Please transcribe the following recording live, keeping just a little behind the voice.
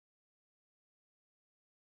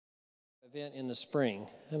event in the spring.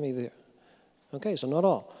 How many of you? Okay, so not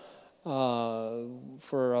all.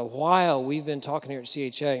 For a while, we've been talking here at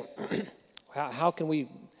CHA. how can we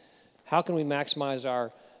maximize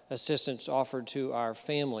our assistance offered to our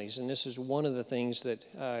families? And this is one of the things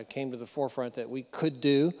that came to the forefront that we could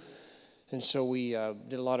do. And so we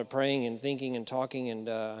did a lot of praying and thinking and talking, and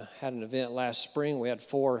had an event last spring. We had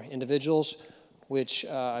 4 individuals, which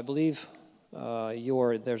I believe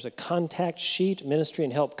there's a contact sheet, ministry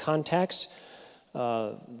and help contacts.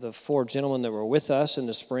 The 4 gentlemen that were with us in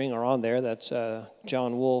the spring are on there. That's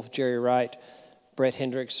John Wolf, Jerry Wright, Brett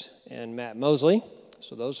Hendricks, and Matt Mosley.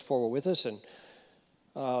 So those 4 were with us. And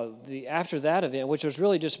after that event, which was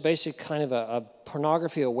really just basic kind of a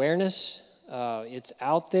pornography awareness, it's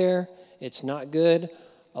out there. It's not good.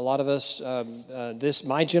 A lot of us,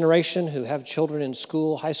 my generation who have children in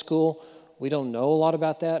school, high school, we don't know a lot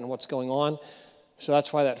about that and what's going on. So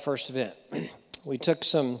that's why that first event. We took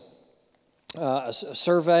a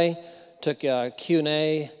survey, took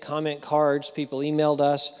Q&A, comment cards. People emailed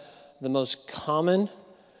us. The most common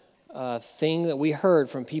thing that we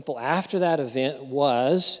heard from people after that event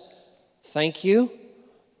was, "Thank you,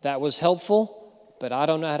 that was helpful, but I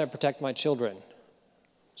don't know how to protect my children.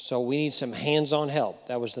 So we need some hands-on help."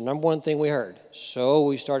 That was the number one thing we heard. So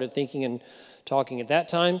we started thinking and talking at that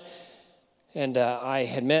time. And I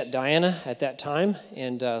had met Diana at that time.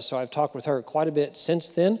 And so I've talked with her quite a bit since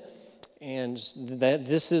then. And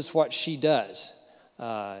this is what she does.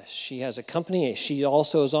 She has a company. She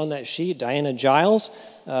also is on that sheet, Diana Giles,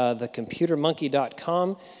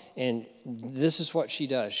 thecomputermonkey.com. And this is what she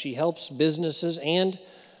does. She helps businesses and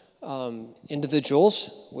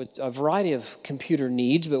individuals with a variety of computer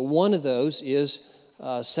needs, but one of those is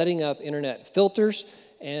setting up internet filters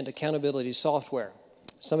and accountability software.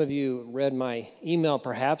 Some of you read my email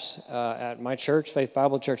perhaps at my church, Faith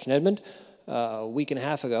Bible Church in Edmond, a week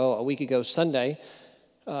ago Sunday,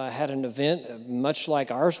 had an event much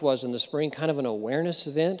like ours was in the spring, kind of an awareness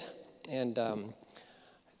event. And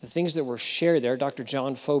the things that were shared there, Dr.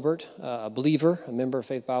 John Fobert, a believer, a member of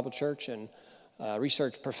Faith Bible Church, and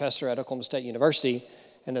research professor at Oklahoma State University,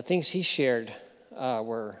 and the things he shared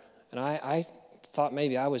were, and I thought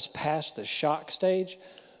maybe I was past the shock stage,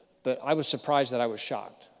 but I was surprised that I was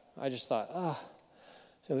shocked. I just thought,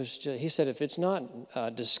 it was just, he said, if it's not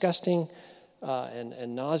disgusting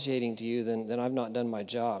and nauseating to you, then I've not done my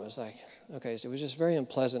job. It's like, okay, so it was just very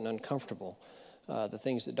unpleasant and uncomfortable, the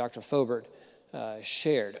things that Dr. Fobert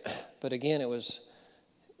shared. But again,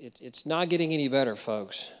 it's not getting any better,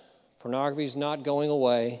 folks. Pornography is not going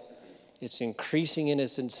away. It's increasing in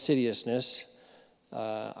its insidiousness.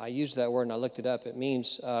 I used that word and I looked it up. It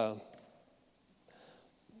means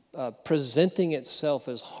presenting itself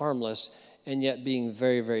as harmless and yet being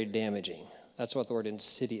very, very damaging. That's what the word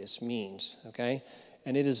insidious means, okay?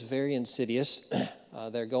 And it is very insidious.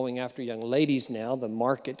 They're going after young ladies now. The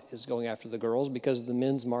market is going after the girls because the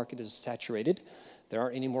men's market is saturated. There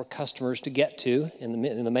aren't any more customers to get to in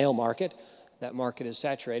the male market. That market is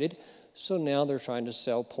saturated. So now they're trying to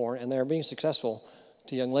sell porn, and they're being successful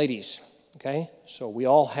to young ladies, okay? So we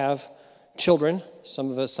all have children,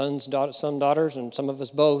 some of us sons, some daughters, and some of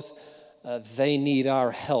us both. They need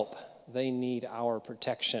our help. They need our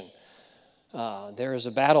protection. There is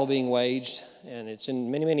a battle being waged, and it's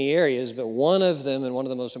in many, many areas, but one of them, and one of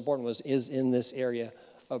the most important ones, is in this area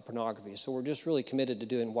of pornography. So we're just really committed to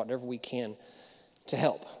doing whatever we can to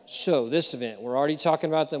help. So this event, we're already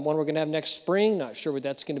talking about the one we're going to have next spring. Not sure what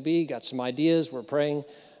that's going to be. Got some ideas. We're praying.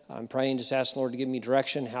 I'm praying, just ask the Lord to give me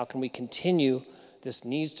direction. How can we continue? This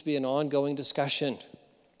needs to be an ongoing discussion.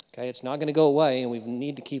 Okay, it's not going to go away, and we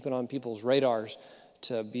need to keep it on people's radars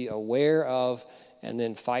to be aware of and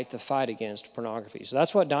then fight the fight against pornography. So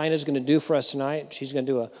that's what Diana's going to do for us tonight. She's going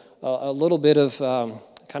to do a little bit of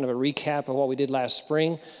kind of a recap of what we did last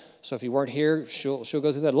spring. So if you weren't here, she'll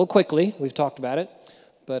go through that a little quickly. We've talked about it.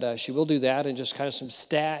 But she will do that, and just kind of some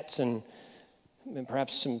stats and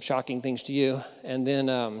perhaps some shocking things to you. And then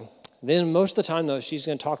most of the time, though, she's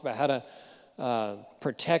going to talk about how to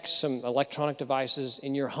protect some electronic devices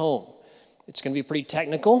in your home. It's going to be pretty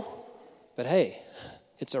technical, but hey,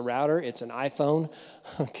 it's a router, it's an iPhone,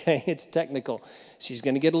 okay, it's technical. She's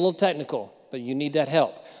going to get a little technical, but you need that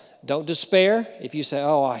help. Don't despair. If you say,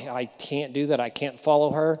 I can't do that, I can't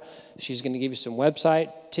follow her, she's going to give you some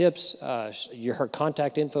website tips. Her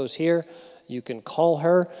contact info is here. You can call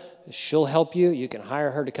her. She'll help you. You can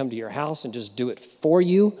hire her to come to your house and just do it for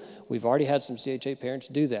you. We've already had some CHA parents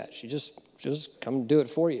do that. She just come do it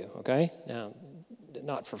for you, okay? Now,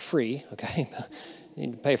 not for free, okay? You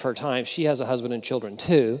need to pay for her time. She has a husband and children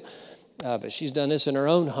too, but she's done this in her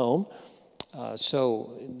own home.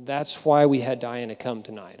 So that's why we had Diana come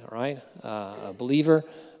tonight, all right? A believer,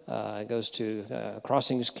 goes to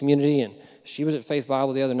Crossings Community, and she was at Faith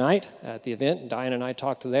Bible the other night at the event. Diana and I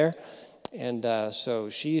talked to there. And so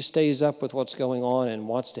she stays up with what's going on and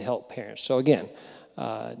wants to help parents. So again,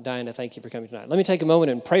 Diana, thank you for coming tonight. Let me take a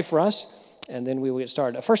moment and pray for us, and then we will get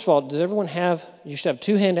started. First of all, does everyone have, you should have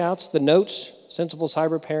 2 handouts, the notes, Sensible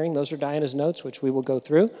Cyber Parenting. Those are Diana's notes, which we will go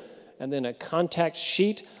through. And then a contact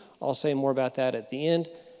sheet. I'll say more about that at the end.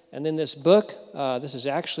 And then this book, this is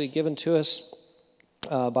actually given to us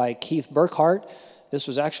by Keith Burkhart. This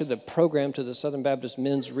was actually the program to the Southern Baptist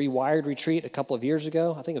Men's Rewired Retreat a couple of years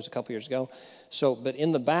ago. I think it was a couple years ago. So, but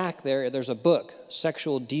in the back there's a book,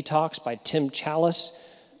 Sexual Detox by Tim Challis.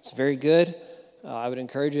 It's very good. I would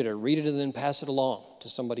encourage you to read it and then pass it along to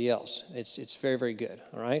somebody else. It's very, very good,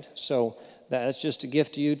 all right? So that's just a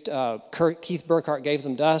gift to you. Keith Burkhart gave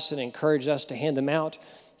them to us and encouraged us to hand them out.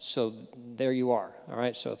 So there you are, all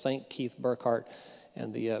right? So thank Keith Burkhart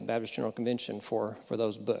and the Baptist General Convention for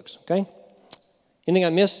those books, okay? Anything I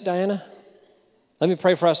missed, Diana? Let me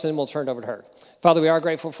pray for us, and then we'll turn it over to her. Father, we are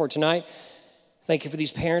grateful for tonight. Thank you for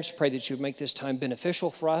these parents. Pray that you would make this time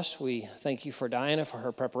beneficial for us. We thank you for Diana, for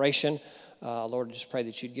her preparation. Lord, I just pray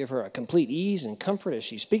that you'd give her a complete ease and comfort as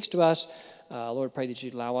she speaks to us. Lord, pray that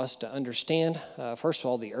you'd allow us to understand, first of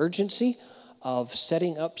all, the urgency of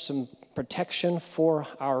setting up some protection for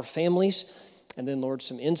our families. And then, Lord,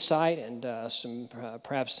 some insight and some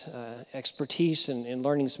perhaps expertise and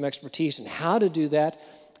learning some expertise in how to do that.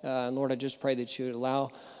 And Lord, I just pray that you would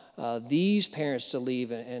allow these parents to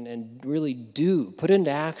leave and really put into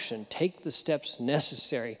action, take the steps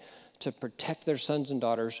necessary to protect their sons and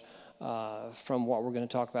daughters from what we're going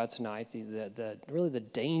to talk about tonight, really the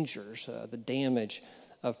dangers, the damage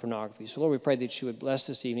of pornography. So, Lord, we pray that you would bless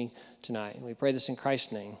this evening tonight. And we pray this in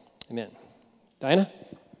Christ's name. Amen. Diana?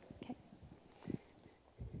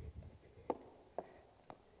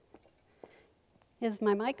 Is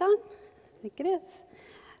my mic on? I think it is.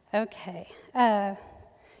 Okay.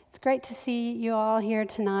 It's great to see you all here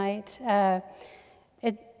tonight.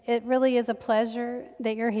 It really is a pleasure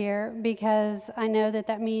that you're here, because I know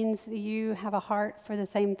that means you have a heart for the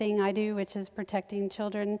same thing I do, which is protecting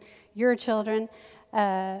children, your children,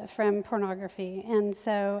 from pornography. And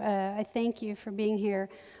so I thank you for being here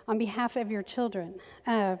on behalf of your children.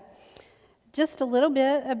 Just a little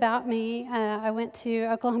bit about me. I went to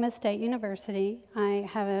Oklahoma State University. I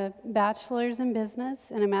have a bachelor's in business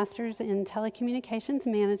and a master's in telecommunications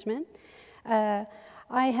management.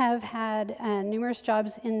 I have had numerous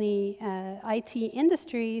jobs in the IT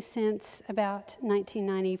industry since about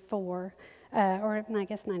 1994, or I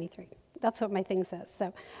guess 93. That's what my thing says,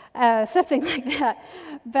 so something like that.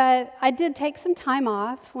 But I did take some time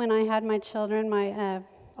off when I had my children. My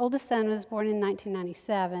oldest son was born in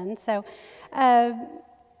 1997, so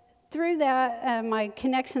through that, my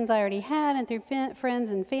connections I already had, and through friends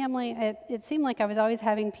and family, it seemed like I was always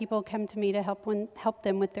having people come to me to help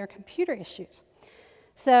them with their computer issues.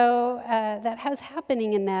 So that was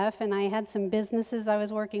happening enough, and I had some businesses I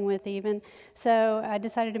was working with even, so I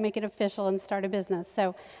decided to make it official and start a business.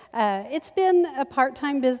 So it's been a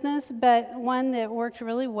part-time business, but one that worked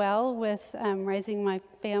really well with raising my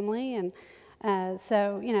family, and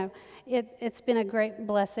so, you know, it's been a great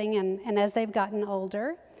blessing, and as they've gotten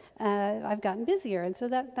older, I've gotten busier, and so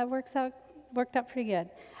that worked out pretty good.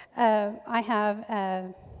 I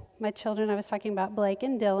have my children. I was talking about Blake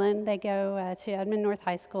and Dylan. They go to Edmond North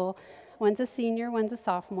High School. One's a senior, one's a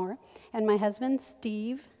sophomore. And my husband,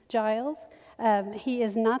 Steve Giles, he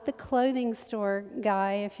is not the clothing store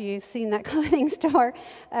guy, if you've seen that clothing store.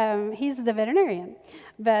 He's the veterinarian.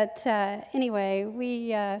 But anyway,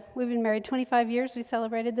 we've been married 25 years. We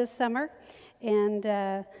celebrated this summer. And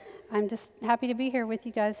I'm just happy to be here with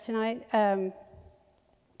you guys tonight.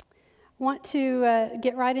 Want to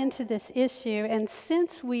get right into this issue, and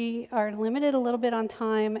since we are limited a little bit on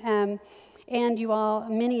time, and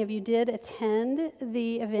many of you did attend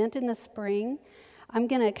the event in the spring, I'm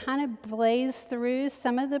going to kind of blaze through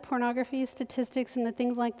some of the pornography statistics and the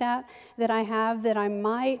things like that I have that I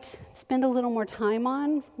might spend a little more time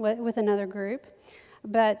on with another group.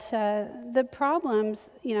 But the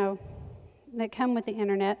problems, you know, that come with the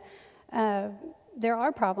internet, there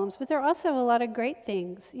are problems, but there are also a lot of great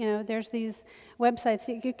things. You know, there's these websites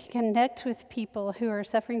that you can connect with people who are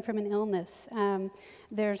suffering from an illness.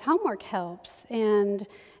 There's homework helps, and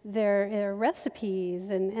there are recipes,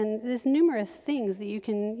 and there's numerous things that you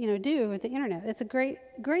can, you know, do with the internet. It's a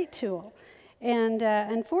great tool. And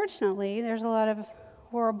unfortunately, there's a lot of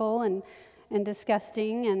horrible and and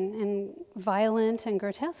disgusting and violent and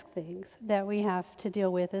grotesque things that we have to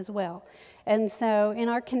deal with as well. And so in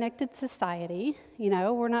our connected society,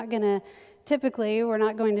 we're not going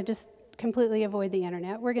to just completely avoid the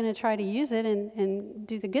internet. We're going to try to use it and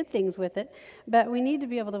do the good things with it, but we need to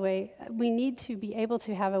be able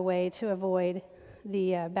to have a way to avoid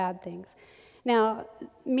the bad things. Now,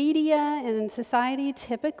 media and society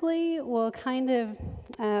typically will kind of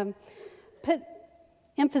put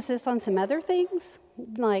emphasis on some other things,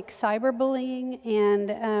 like cyberbullying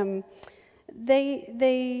and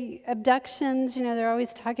abductions, they're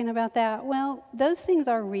always talking about that. Well, those things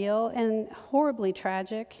are real and horribly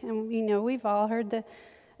tragic. And, we've all heard the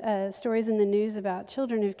stories in the news about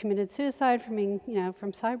children who've committed suicide from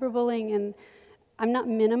cyberbullying. And I'm not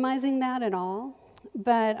minimizing that at all.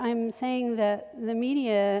 But I'm saying that the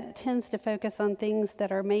media tends to focus on things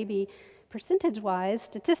that are maybe percentage-wise,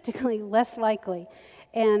 statistically less likely.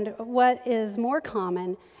 And what is more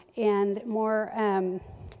common and more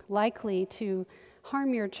likely to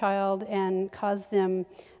harm your child and cause them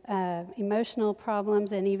emotional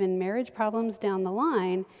problems and even marriage problems down the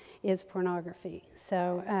line is pornography.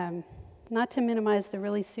 So not to minimize the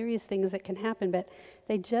really serious things that can happen, but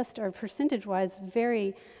they just are percentage-wise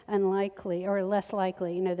very unlikely or less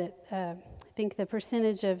likely. I think the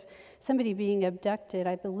percentage of somebody being abducted,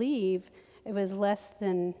 I believe it was less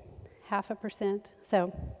than 0.5%.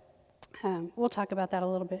 So we'll talk about that a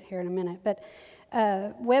little bit here in a minute. But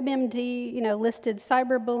WebMD, listed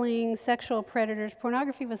cyberbullying, sexual predators.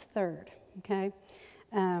 Pornography was third, okay?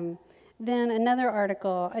 Then another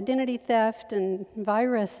article, identity theft and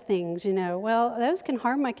virus things, Well, those can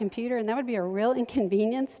harm my computer, and that would be a real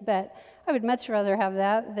inconvenience, but I would much rather have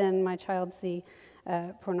that than my child see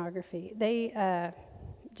pornography. They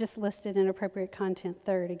just listed inappropriate content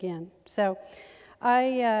third again. So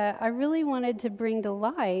I really wanted to bring to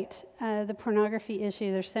light the pornography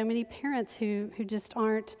issue. There's so many parents who just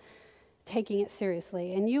aren't taking it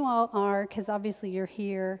seriously, and you all are, because obviously you're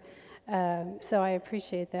here. So I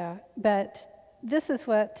appreciate that. But this is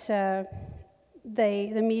what the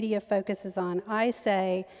media focuses on. I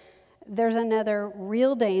say there's another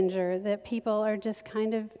real danger that people are just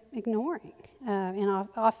kind of ignoring, and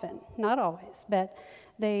often, not always, but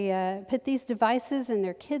they put these devices in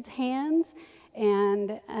their kids' hands,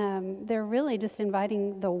 and they're really just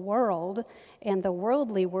inviting the world and the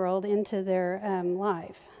worldly world into their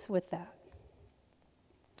life with that.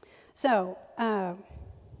 So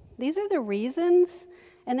these are the reasons,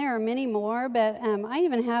 and there are many more, but I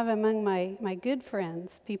even have among my good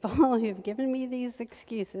friends people who have given me these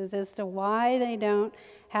excuses as to why they don't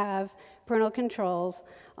have parental controls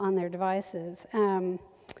on their devices.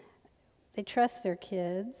 They trust their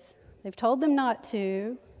kids. They've told them not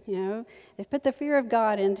to. They've put the fear of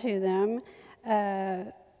God into them.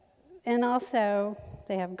 And also,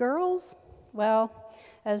 they have girls. Well,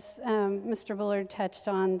 as Mr. Bullard touched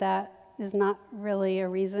on, that is not really a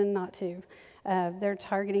reason not to. They're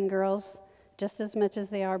targeting girls just as much as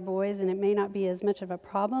they are boys, and it may not be as much of a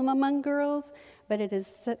problem among girls, but it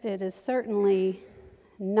is certainly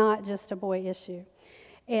not just a boy issue.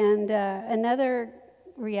 And another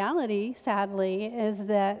reality, sadly, is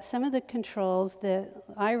that some of the controls that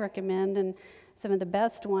I recommend, and some of the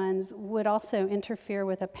best ones, would also interfere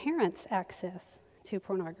with a parent's access to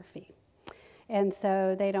pornography. And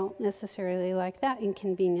so they don't necessarily like that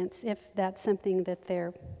inconvenience if that's something that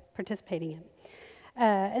they're participating in.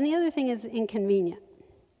 And the other thing is inconvenient.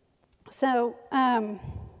 So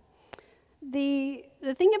the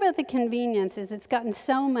thing about the convenience is it's gotten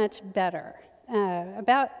so much better.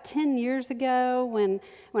 About 10 years ago, when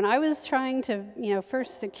I was trying to,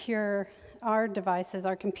 first secure our devices,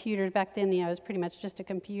 our computers, back then, it was pretty much just a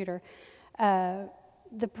computer, the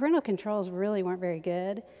parental controls really weren't very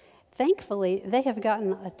good. Thankfully, they have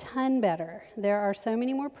gotten a ton better. There are so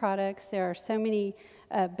many more products. There are so many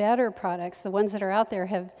better products. The ones that are out there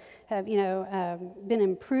have been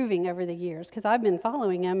improving over the years, because I've been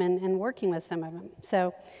following them and working with some of them.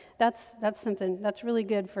 So that's something that's really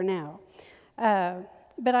good for now.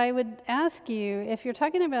 But I would ask you, if you're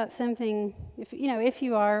talking about something, if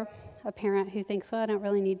you are a parent who thinks, well, I don't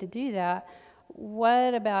really need to do that,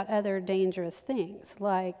 what about other dangerous things?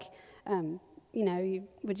 Like,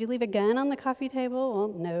 would you leave a gun on the coffee table? Well,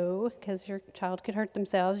 no, because your child could hurt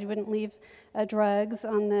themselves. You wouldn't leave drugs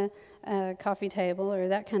on the coffee table or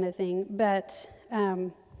that kind of thing. But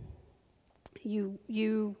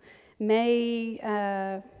you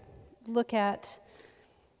may look at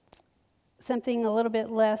something a little bit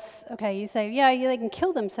less, okay, you say, yeah, they can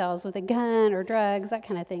kill themselves with a gun or drugs, that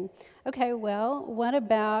kind of thing. Okay, well, what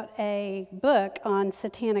about a book on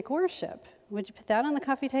satanic worship? Would you put that on the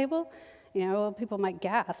coffee table? You know, well, people might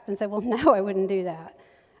gasp and say, well, no, I wouldn't do that.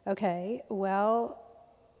 Okay, well,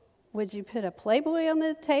 would you put a Playboy on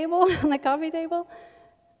the table, on the coffee table?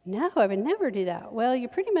 No, I would never do that. Well, you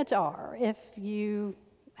pretty much are if you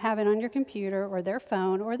have it on your computer or their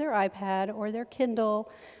phone or their iPad or their Kindle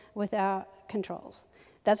without controls.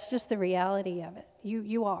 That's just the reality of it.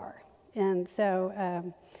 You are. And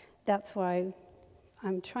so that's why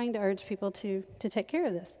I'm trying to urge people to take care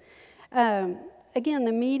of this. Again,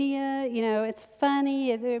 the media, you know, it's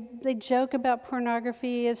funny. They joke about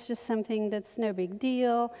pornography. It's just something that's no big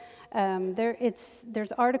deal.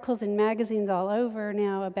 There's articles in magazines all over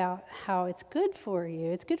now about how it's good for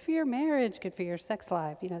you. It's good for your marriage, good for your sex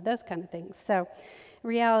life, you know, those kind of things. So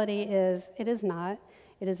reality is it is not.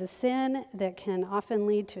 It is a sin that can often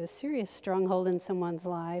lead to a serious stronghold in someone's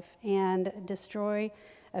life and destroy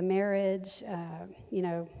a marriage, you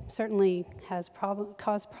know, certainly has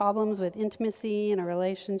caused problems with intimacy in a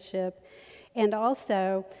relationship. And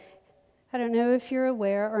also, I don't know if you're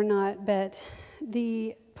aware or not, but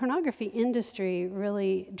the pornography industry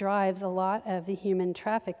really drives a lot of the human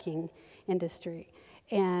trafficking industry.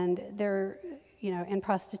 And and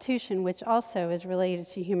prostitution, which also is related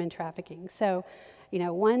to human trafficking. So, you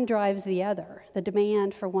know, one drives the other. The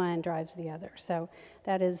demand for one drives the other. So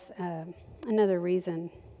that is another reason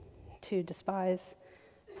to despise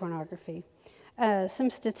pornography. Some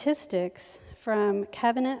statistics from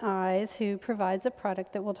Covenant Eyes, who provides a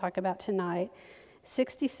product that we'll talk about tonight.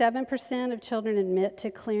 67% of children admit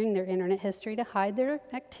to clearing their internet history to hide their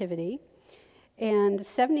activity, and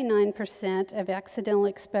 79% of accidental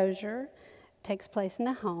exposure takes place in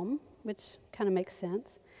the home, which kind of makes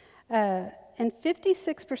sense. And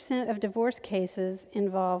 56% of divorce cases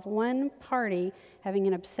involve one party having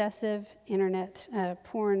an obsessive internet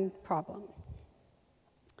porn problem.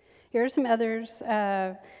 Here are some others.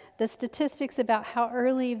 The statistics about how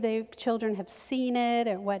early the children have seen it,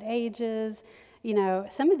 at what ages. You know,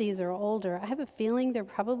 some of these are older. I have a feeling they're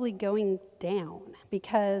probably going down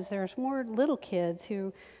because there's more little kids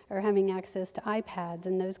who are having access to iPads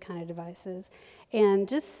and those kind of devices. And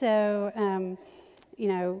just so you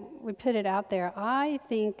know, we put it out there. I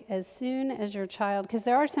think as soon as your child, because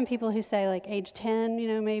there are some people who say like age 10, you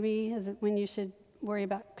know, maybe is when you should worry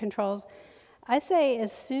about controls. I say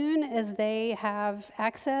as soon as they have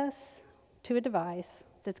access to a device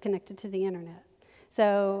that's connected to the internet.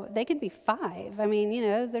 So they could be 5. I mean, you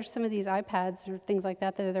know, there's some of these iPads or things like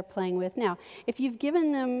that that they're playing with. Now, if you've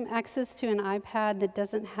given them access to an iPad that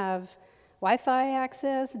doesn't have Wi-Fi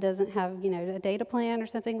access, doesn't have, you know, a data plan or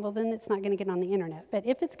something, well, then it's not going to get on the internet. But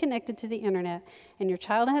if it's connected to the internet and your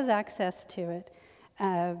child has access to it,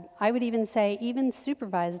 I would even say even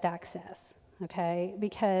supervised access, okay?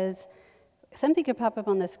 Because something could pop up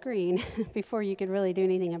on the screen before you could really do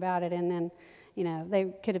anything about it, and then, you know, they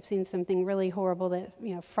could have seen something really horrible that,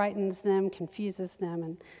 you know, frightens them, confuses them.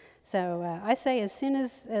 And so I say as soon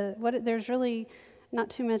as, there's really not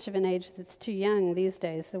too much of an age that's too young these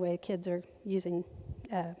days, the way kids are using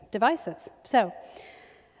devices. So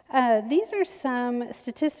these are some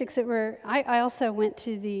statistics that were, I also went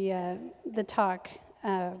to the talk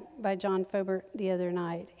by John Fobert the other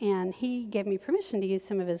night, and he gave me permission to use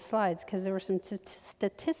some of his slides because there were some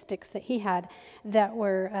statistics that he had that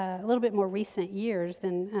were a little bit more recent years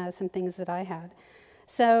than some things that I had.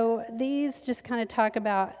 So these just kind of talk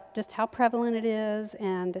about just how prevalent it is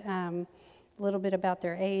and a little bit about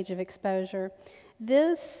their age of exposure.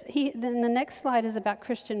 Then the next slide is about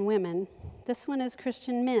Christian women. This one is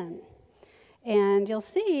Christian men. And you'll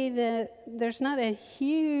see that there's not a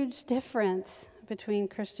huge difference between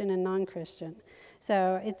Christian and non-Christian.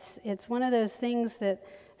 So it's one of those things that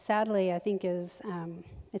sadly I think is,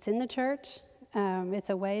 it's in the church. It's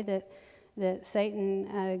a way that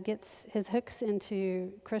Satan gets his hooks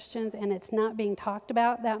into Christians, and it's not being talked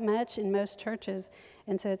about that much in most churches,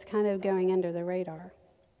 and so it's kind of going under the radar.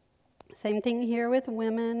 Same thing here with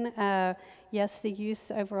women. Yes, the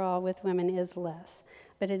use overall with women is less,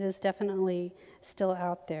 but it is definitely still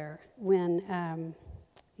out there when,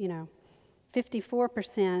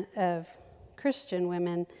 54% of Christian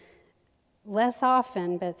women, less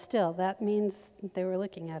often, but still, that means they were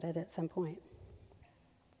looking at it at some point.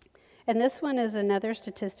 And this one is another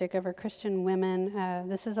statistic over Christian women.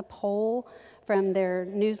 This is a poll from their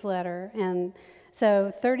newsletter, and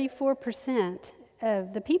so 34%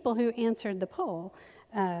 of the people who answered the poll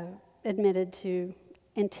admitted to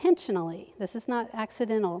intentionally. This is not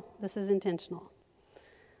accidental. This is intentional.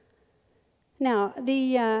 Now,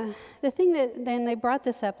 the thing that, then they brought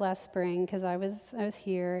this up last spring because I was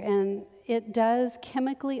here, and it does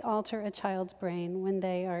chemically alter a child's brain when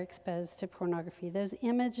they are exposed to pornography. Those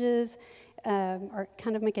images or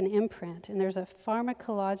kind of make an imprint, and there's a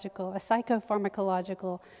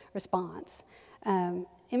psychopharmacological response.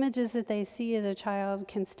 Images that they see as a child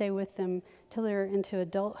can stay with them till they're into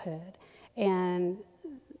adulthood, and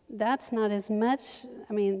that's not as much,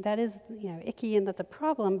 I mean, that is, icky, and that's a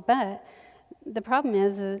problem, but the problem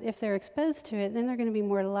is that if they're exposed to it, then they're going to be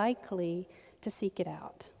more likely to seek it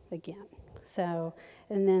out again. So,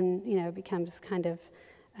 and then, it becomes kind of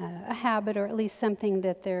a habit, or at least something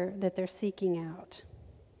that they're seeking out.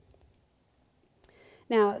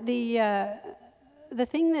 Now, the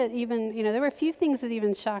thing that even, there were a few things that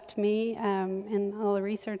even shocked me in all the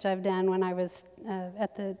research I've done when I was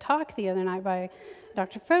at the talk the other night by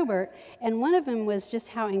Dr. Frobert, and one of them was just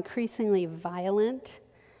how increasingly violent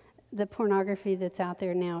the pornography that's out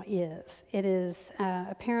there now is. It is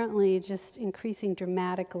apparently just increasing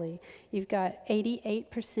dramatically. You've got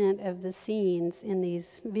 88% of the scenes in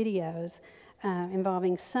these videos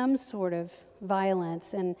involving some sort of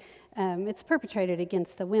violence, and it's perpetrated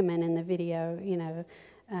against the women in the video,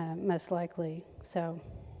 most likely. So,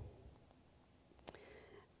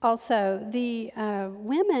 also, the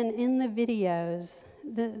women in the videos,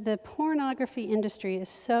 the pornography industry is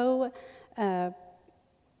so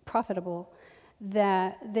profitable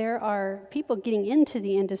that there are people getting into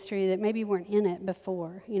the industry that maybe weren't in it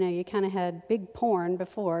before. You kind of had big porn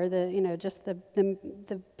before, just the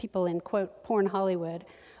people in, quote, porn Hollywood.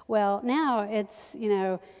 Well, now it's,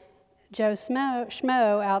 Joe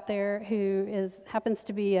Schmo out there who happens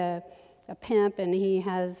to be a pimp, and he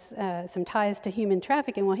has some ties to human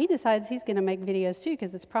trafficking. Well, he decides he's going to make videos too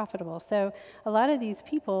because it's profitable. So a lot of these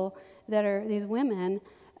people these women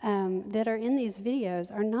that are in these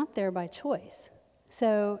videos are not there by choice.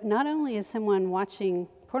 So not only is someone watching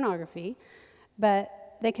pornography, but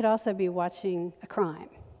they could also be watching a crime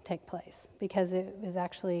take place because it was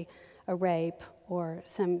actually a rape or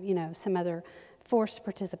some other forced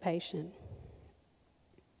participation.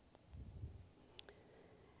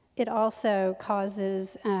 It also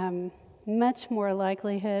causes much more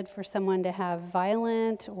likelihood for someone to have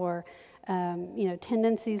violent or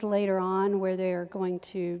tendencies later on where they're going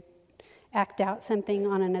to act out something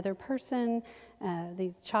on another person.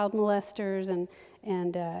 These child molesters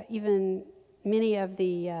and even many of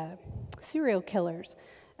the serial killers.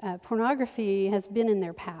 Pornography has been in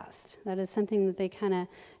their past. That is something that they kind of,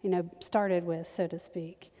 started with, so to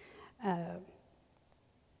speak.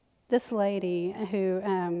 This lady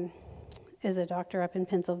who is a doctor up in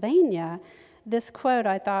Pennsylvania, this quote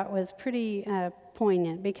I thought was pretty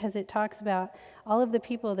poignant because it talks about all of the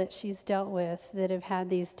people that she's dealt with that have had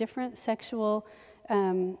these different sexual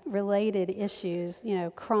related issues,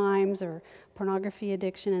 crimes or pornography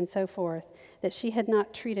addiction and so forth, that she had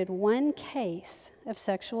not treated one case of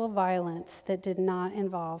sexual violence that did not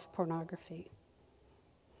involve pornography.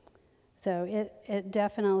 So it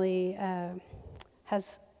definitely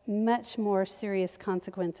has much more serious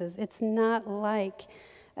consequences. It's not like,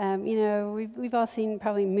 we've all seen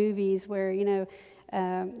probably movies where,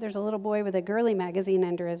 there's a little boy with a girly magazine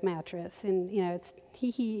under his mattress, and, it's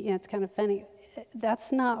it's kind of funny.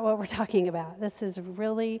 That's not what we're talking about. This is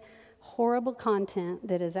really horrible content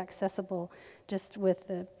that is accessible just with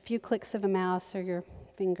a few clicks of a mouse or your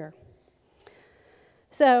finger.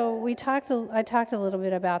 So I talked a little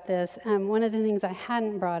bit about this. One of the things I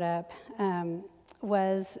hadn't brought up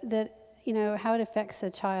was that, how it affects a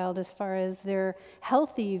child as far as their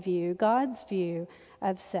healthy view, God's view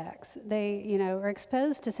of sex. They, are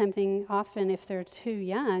exposed to something often if they're too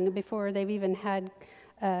young, before they've even had,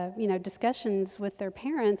 discussions with their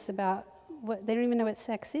parents about they don't even know what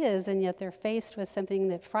sex is, and yet they're faced with something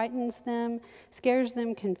that frightens them, scares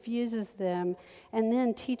them, confuses them, and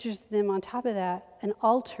then teaches them on top of that an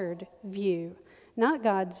altered view, not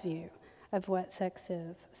God's view of what sex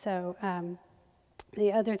is. So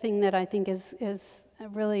the other thing that I think is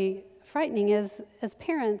really frightening is, as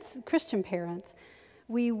parents, Christian parents,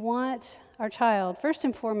 we want our child, first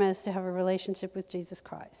and foremost, to have a relationship with Jesus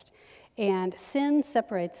Christ. And sin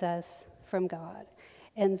separates us from God.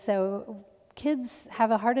 And so kids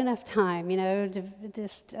have a hard enough time,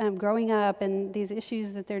 just growing up and these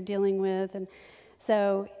issues that they're dealing with. And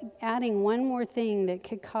so adding one more thing that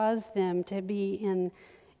could cause them to be in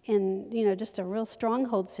just a real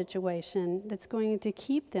stronghold situation that's going to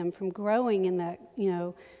keep them from growing in that,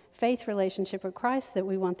 faith relationship with Christ that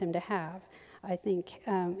we want them to have, I think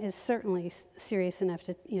is certainly serious enough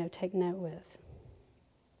to, take note with.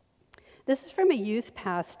 This is from a youth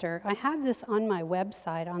pastor. I have this on my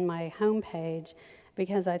website, on my homepage,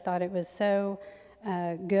 because I thought it was so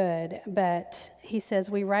good. But he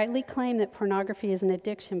says, we rightly claim that pornography is an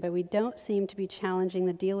addiction, but we don't seem to be challenging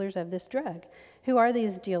the dealers of this drug. Who are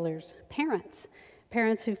these dealers? Parents.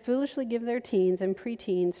 Parents who foolishly give their teens and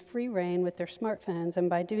preteens free rein with their smartphones, and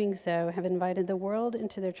by doing so have invited the world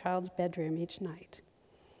into their child's bedroom each night.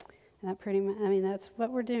 And that pretty much, I mean, that's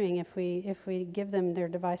what we're doing if we give them their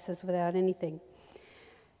devices without anything.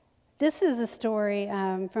 This is a story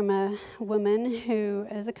from a woman who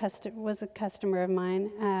was a customer of mine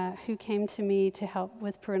who came to me to help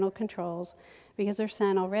with parental controls because her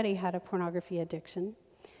son already had a pornography addiction.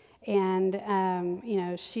 And,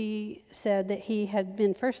 she said that he had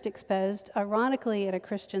been first exposed, ironically, at a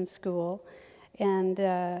Christian school. And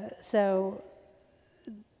so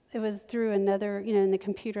it was through another, in the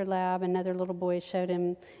computer lab, another little boy showed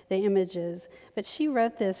him the images. But she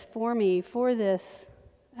wrote this for me for this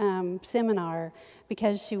seminar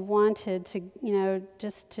because she wanted to,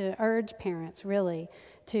 just to urge parents, really,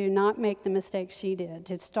 to not make the mistake she did,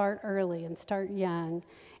 to start early and start young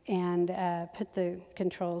and put the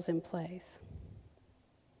controls in place.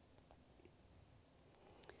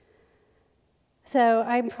 So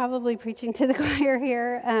I'm probably preaching to the choir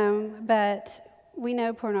here, but we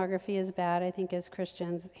know pornography is bad, I think, as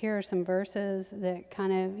Christians. Here are some verses that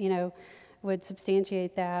kind of, would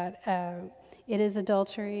substantiate that. It is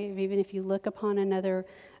adultery, even if you look upon another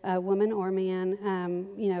woman or man,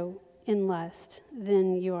 in lust,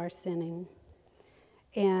 then you are sinning.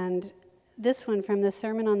 And this one from the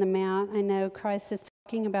Sermon on the Mount, I know Christ is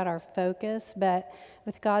talking about our focus, but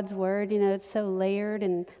with God's word, it's so layered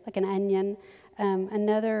and like an onion.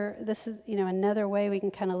 Another way we can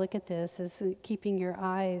kind of look at this is keeping your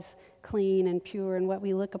eyes clean and pure in what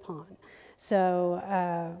we look upon.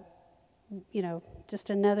 So, just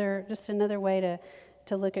another way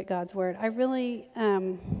to look at God's word. I really,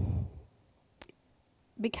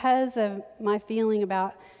 because of my feeling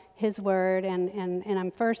about His word, and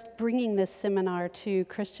I'm first bringing this seminar to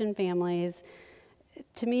Christian families.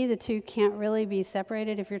 To me, the two can't really be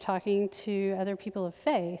separated if you're talking to other people of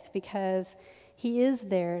faith, because He is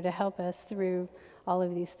there to help us through all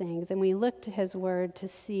of these things. And we look to His word to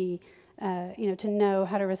see, to know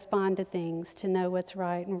how to respond to things, to know what's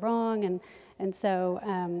right and wrong. And so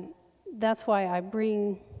that's why I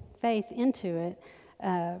bring faith into it.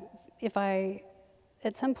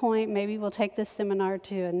 At some point, maybe we'll take this seminar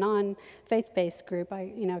to a non-faith-based group.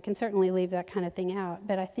 I can certainly leave that kind of thing out.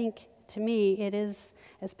 But I think, to me, it is,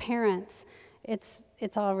 as parents, it's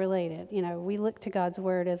all related. We look to God's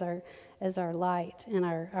word as our light and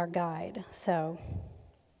our guide. So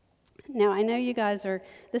now I know you guys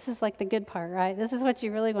this is like the good part, right? This is what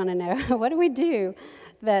you really want to know. What do we do?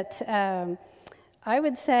 But I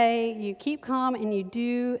would say you keep calm and you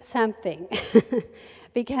do something.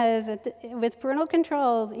 Because with parental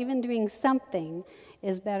controls, even doing something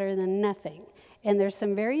is better than nothing. And there's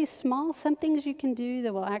some very small somethings you can do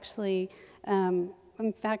that will actually,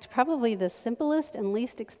 in fact, probably the simplest and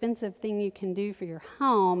least expensive thing you can do for your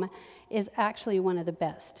home is actually one of the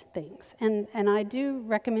best things. And I do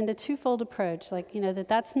recommend a twofold approach,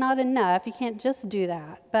 that's not enough. You can't just do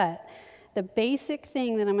that. But the basic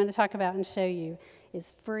thing that I'm going to talk about and show you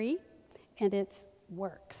is free, and it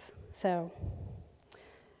works. So,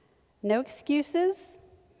 no excuses,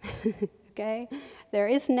 okay? There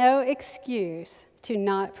is no excuse to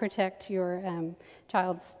not protect your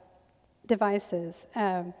child's devices.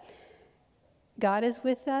 God is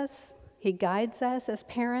with us. He guides us as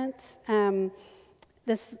parents.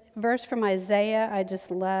 This verse from Isaiah I just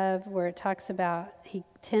love, where it talks about He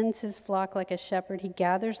tends His flock like a shepherd. He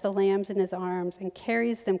gathers the lambs in His arms and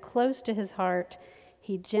carries them close to His heart.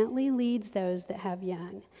 He gently leads those that have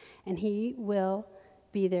young, and He will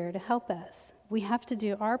be there to help us. We have to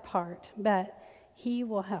do our part, but He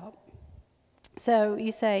will help. So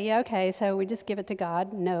you say, yeah, okay, so we just give it to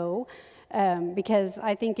God. No, because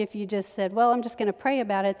I think if you just said, well, I'm just going to pray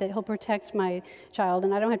about it, that He'll protect my child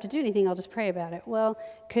and I don't have to do anything, I'll just pray about it. Well,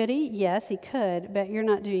 could He? Yes, He could, but you're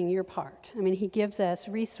not doing your part. I mean, He gives us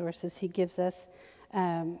resources. He gives us,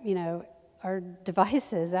 our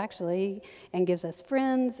devices, actually, and gives us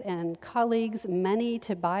friends and colleagues, money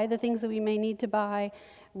to buy the things that we may need to buy.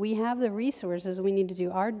 We have the resources. We need to do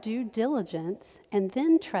our due diligence and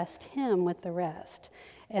then trust Him with the rest.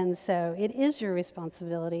 And so it is your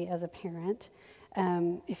responsibility as a parent,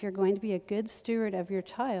 if you're going to be a good steward of your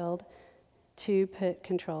child, to put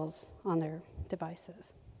controls on their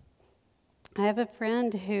devices. I have a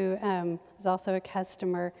friend who is also a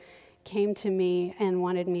customer, came to me and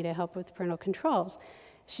wanted me to help with parental controls.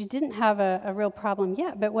 She didn't have a real problem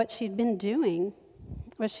yet, but what she'd been doing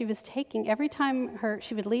was she was taking, every time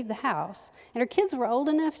she would leave the house, and her kids were old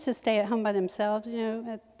enough to stay at home by themselves,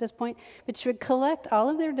 at this point, but she would collect all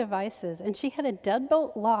of their devices, and she had a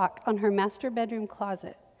deadbolt lock on her master bedroom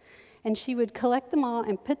closet. and she would collect them all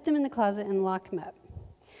and put them in the closet and lock them up.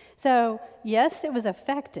 So yes, it was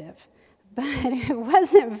effective, but it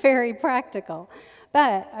wasn't very practical.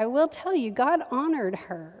 But I will tell you, God honored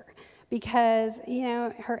her because, you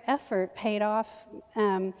know, her effort paid off.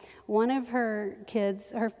 One of her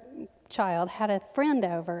kids, her child, had a friend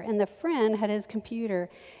over, and the friend had his computer,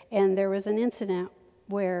 and there was an incident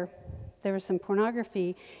where there was some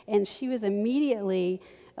pornography, and she was immediately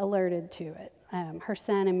alerted to it. Her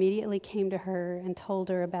son immediately came to her and told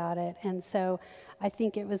her about it, and so I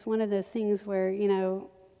think it was one of those things where, you know,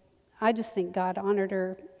 I just think God honored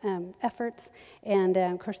her efforts, and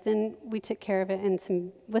of course then we took care of it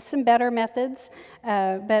with some better methods,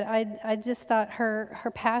 but I just thought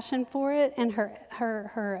her passion for it and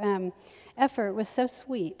her effort was so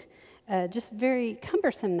sweet. Just very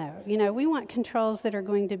cumbersome though. You know, we want controls that are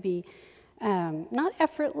going to be not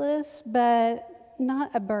effortless, but not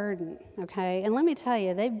a burden, okay? And let me tell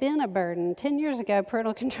you, they've been a burden. 10 years ago,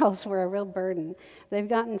 parental controls were a real burden. They've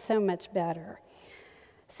gotten so much better.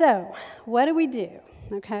 So, what do we do?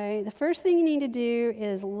 Okay, the first thing you need to do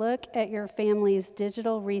is look at your family's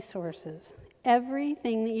digital resources.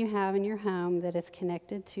 Everything that you have in your home that is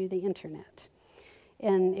connected to the internet.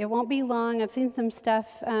 And it won't be long. I've seen some stuff,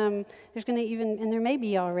 there's going to even, and there may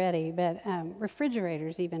be already, but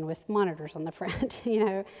refrigerators even with monitors on the front, you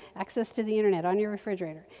know, access to the internet on your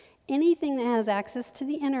refrigerator. Anything that has access to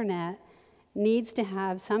the internet needs to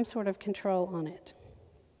have some sort of control on it.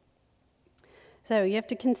 So you have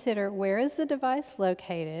to consider, where is the device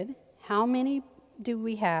located? How many do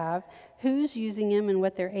we have? Who's using them and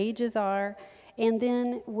what their ages are? And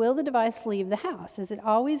then, will the device leave the house? Is it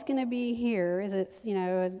always going to be here? Is it, you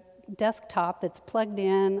know, a desktop that's plugged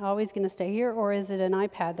in, always going to stay here? Or is it an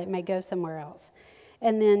iPad that may go somewhere else?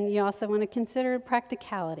 And then you also want to consider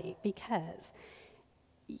practicality, because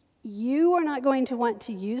you are not going to want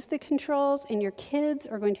to use the controls, and your kids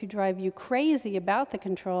are going to drive you crazy about the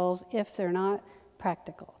controls if they're not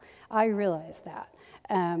practical. I realize that.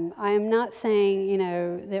 I am not saying, you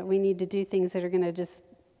know, that we need to do things that are going to just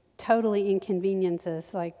totally inconvenience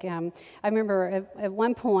us. Like, I remember at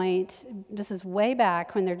one point, this is way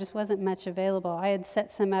back when there just wasn't much available, I had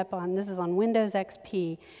set some up on, this is on Windows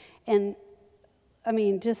XP, and I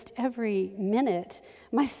mean, just every minute,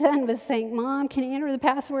 my son was saying, "Mom, can you enter the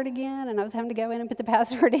password again?" And I was having to go in and put the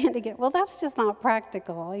password in again. Well, that's just not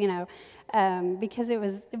practical, you know, because it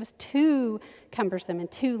was too cumbersome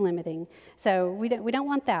and too limiting. So we don't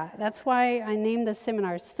want that. That's why I named the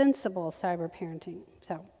seminar Sensible Cyber Parenting.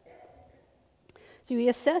 So you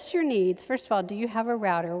assess your needs. First of all, do you have a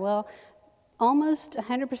router? Well, almost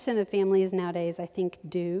 100% of families nowadays, I think,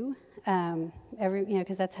 do.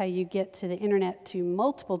 Because that's how you get to the internet to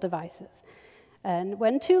multiple devices. And it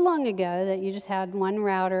wasn't too long ago that you just had one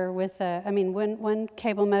router with one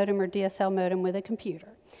cable modem or DSL modem with a computer.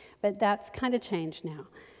 But that's kind of changed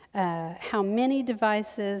now. How many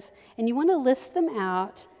devices, and you want to list them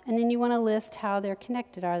out, and then you want to list how they're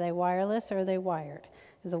connected. Are they wireless or are they wired?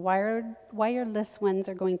 Because the wireless ones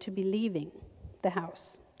are going to be leaving the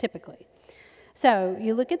house, typically. So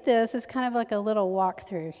you look at this, it's kind of like a little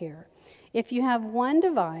walkthrough here. If you have one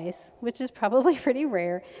device, which is probably pretty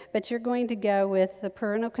rare, but you're going to go with the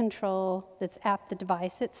parental control that's at the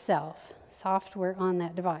device itself, software on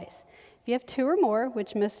that device. If you have two or more,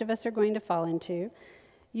 which most of us are going to fall into,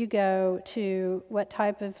 you go to what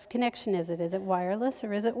type of connection is it? Is it wireless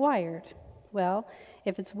or is it wired? Well,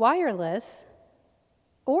 if it's wireless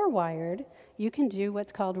or wired, you can do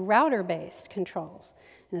what's called router-based controls.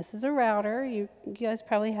 And this is a router. You guys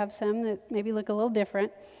probably have some that maybe look a little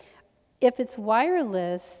different. If it's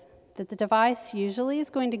wireless, that the device usually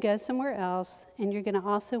is going to go somewhere else, and you're going to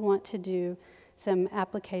also want to do some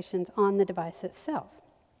applications on the device itself.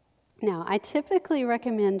 Now, I typically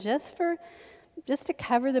recommend just to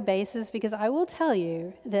cover the bases, because I will tell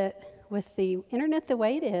you that with the internet the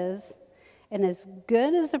way it is, and as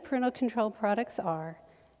good as the parental control products are,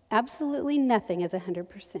 absolutely nothing is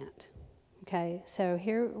 100%. Okay, so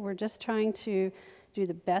here we're just trying to do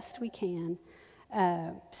the best we can.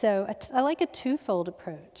 So I like a twofold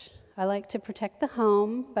approach. I like to protect the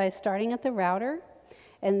home by starting at the router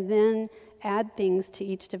and then add things to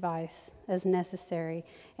each device as necessary.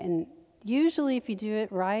 And usually if you do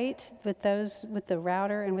it right with the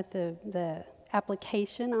router and with the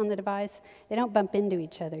application on the device, they don't bump into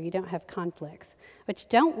each other. You don't have conflicts. What you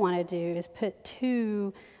don't want to do is put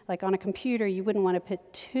two, like on a computer, you wouldn't want to put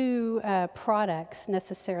two products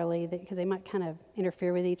necessarily, because they might kind of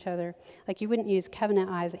interfere with each other. Like you wouldn't use Covenant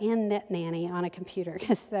Eyes and Net Nanny on a computer,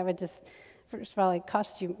 because that would just, first of all, it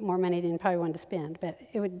cost you more money than you probably wanted to spend, but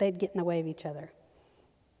they'd get in the way of each other.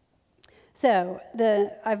 So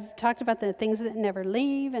I've talked about the things that never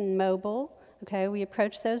leave and mobile. Okay, we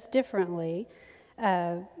approach those differently.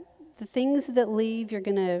 The things that leave, you're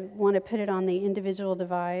going to want to put it on the individual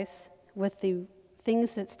device. With the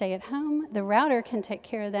things that stay at home, the router can take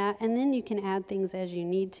care of that, and then you can add things as you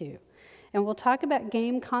need to. And we'll talk about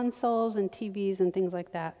game consoles and TVs and things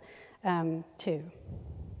like that too.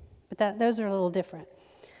 But those are a little different.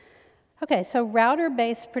 Okay, so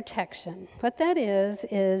router-based protection. What that is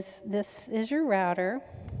this is your router,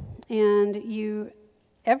 and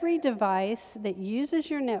every device that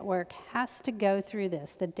uses your network has to go through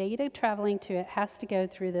this. The data traveling to it has to go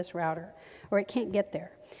through this router, or it can't get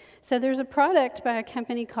there. So there's a product by a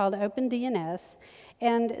company called OpenDNS,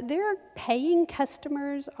 and their paying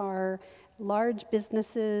customers are large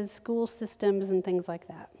businesses, school systems, and things like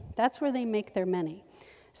that. That's where they make their money.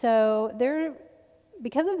 So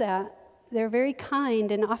because of that, they're very kind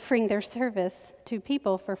in offering their service to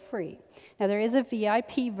people for free. Now, there is a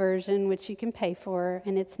VIP version, which you can pay for,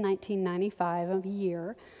 and it's $19.95 a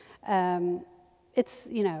year. I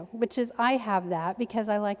have that because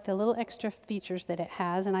I like the little extra features that it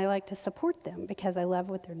has, and I like to support them because I love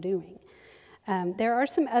what they're doing. There are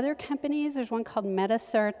some other companies. There's one called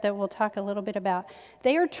MetaCert that we'll talk a little bit about.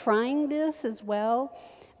 They are trying this as well,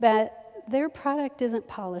 but their product isn't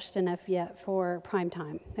polished enough yet for prime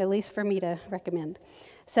time, at least for me to recommend.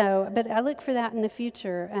 But I look for that in the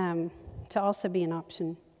future to also be an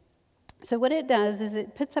option. So what it does is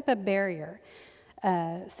it puts up a barrier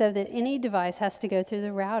so that any device has to go through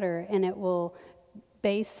the router, and it will,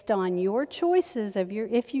 based on your choices if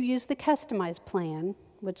you use the customized plan,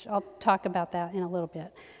 which I'll talk about that in a little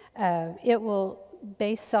bit, it will,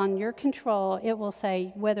 based on your control, it will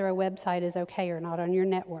say whether a website is okay or not on your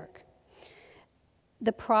network.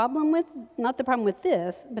 Not the problem with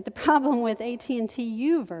this, but the problem with AT&T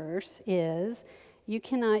UVerse is you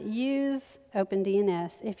cannot use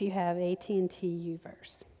OpenDNS if you have AT&T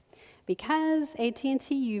UVerse. Because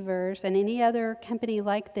AT&T UVerse and any other company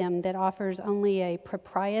like them that offers only a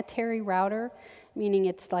proprietary router, meaning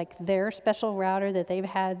it's like their special router that they've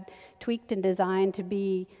had tweaked and designed to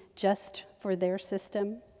be just for their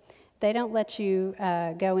system, they don't let you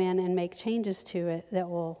go in and make changes to it that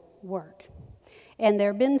will work. And there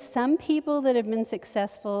have been some people that have been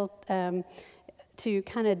successful to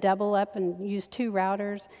kind of double up and use two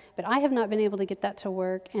routers, but I have not been able to get that to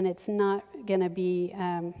work, and it's not going to be,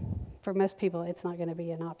 for most people, it's not going to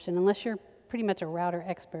be an option. Unless you're pretty much a router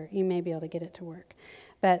expert, you may be able to get it to work.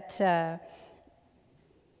 But, and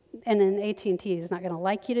then AT&T is not going to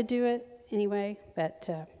like you to do it anyway, but,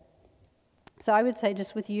 so I would say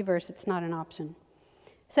just with UVerse, it's not an option.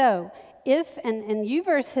 So, and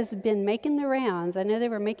UVerse has been making the rounds. I know they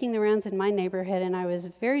were making the rounds in my neighborhood, and I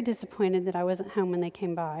was very disappointed that I wasn't home when they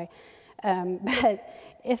came by. But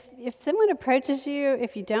if someone approaches you,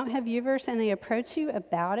 if you don't have UVerse, and they approach you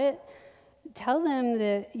about it, tell them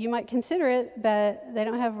that you might consider it, but they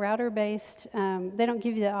don't have router-based, they don't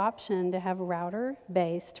give you the option to have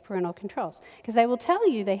router-based parental controls. Because they will tell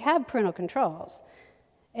you they have parental controls.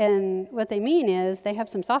 And what they mean is they have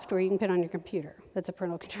some software you can put on your computer that's a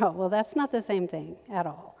parental control. Well, that's not the same thing at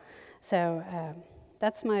all. So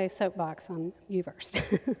that's my soapbox on UVerse.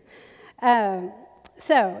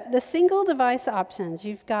 So the single device options,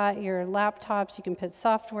 you've got your laptops you can put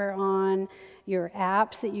software on, your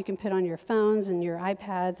apps that you can put on your phones and your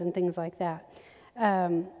iPads and things like that.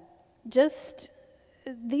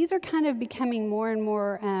 These are kind of becoming more and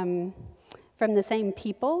more from the same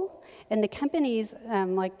people. And the companies,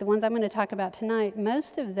 like the ones I'm going to talk about tonight,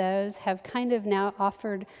 most of those have kind of now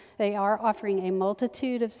they are offering a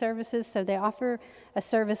multitude of services. So they offer a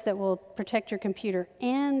service that will protect your computer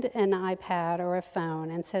and an iPad or a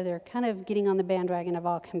phone. And so they're kind of getting on the bandwagon of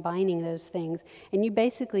all combining those things. And you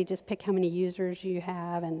basically just pick how many users you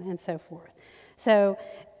have and so forth. So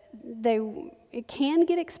it can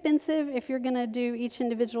get expensive if you're going to do each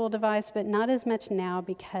individual device, but not as much now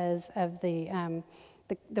because of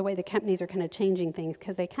the way the companies are kind of changing things,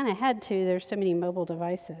 because they kind of had to. There's so many mobile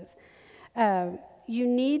devices. You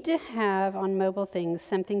need to have on mobile things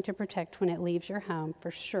something to protect when it leaves your home,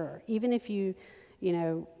 for sure. Even if you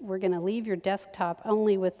were going to leave your desktop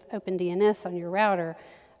only with OpenDNS on your router,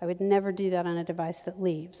 I would never do that on a device that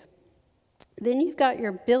leaves. Then you've got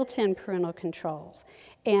your built-in parental controls.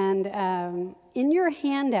 And in your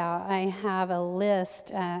handout, I have a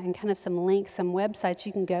list and kind of some links, some websites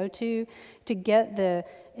you can go to get the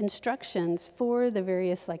instructions for the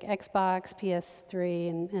various, like Xbox,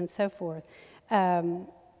 PS3, and so forth.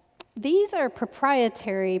 These are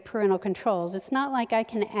proprietary parental controls. It's not like I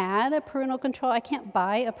can add a parental control. I can't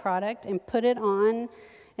buy a product and put it on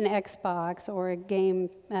an Xbox or a game,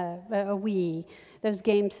 a Wii, those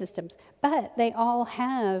game systems. But they all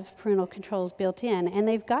have parental controls built in, and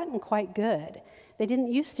they've gotten quite good. They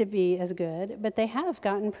didn't used to be as good, but they have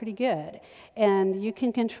gotten pretty good. And you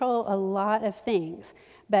can control a lot of things,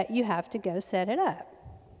 but you have to go set it up.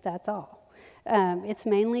 That's all. It's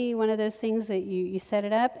mainly one of those things that you set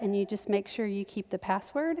it up and you just make sure you keep the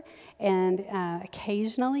password, and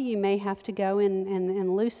occasionally you may have to go in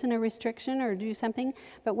and loosen a restriction or do something,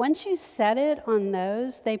 but once you set it on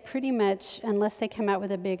those, they pretty much, unless they come out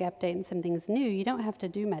with a big update and something's new, you don't have to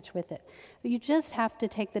do much with it. But you just have to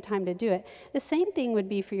take the time to do it. The same thing would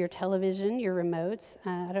be for your television, your remotes.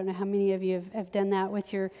 I don't know how many of you have done that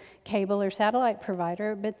with your cable or satellite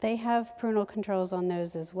provider, but they have parental controls on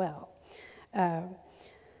those as well.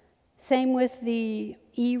 Same with the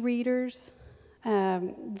e-readers.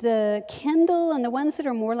 The Kindle and the ones that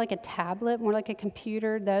are more like a tablet, more like a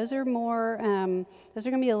computer, those are more, those are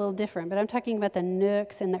going to be a little different. But I'm talking about the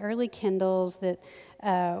Nooks and the early Kindles that,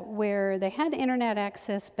 where they had internet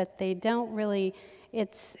access, but they don't really,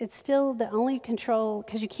 it's still the only control,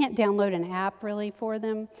 because you can't download an app really for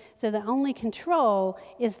them. So the only control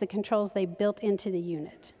is the controls they built into the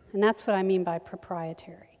unit. And that's what I mean by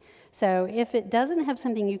proprietary. So if it doesn't have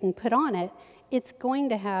something you can put on it, it's going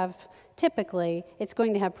to have, typically, it's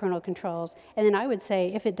going to have parental controls. And then I would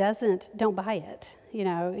say, if it doesn't, don't buy it.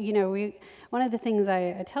 One of the things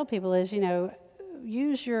I tell people is,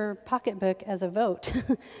 use your pocketbook as a vote.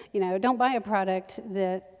 Don't buy a product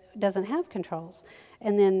that doesn't have controls.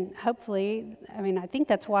 And then hopefully, I think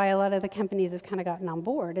that's why a lot of the companies have kind of gotten on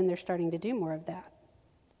board and they're starting to do more of that.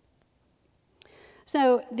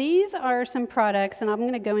 So these are some products, and I'm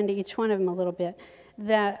going to go into each one of them a little bit,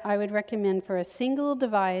 that I would recommend for a single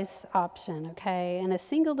device option, okay? And a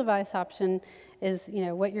single device option is,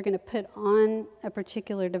 what you're going to put on a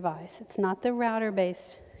particular device. It's not the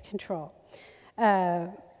router-based control. These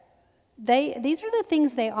are the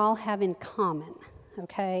things they all have in common,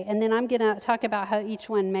 okay? And then I'm going to talk about how each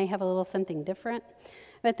one may have a little something different.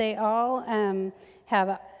 But they all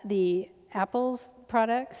have the Apple's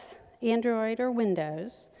products, Android or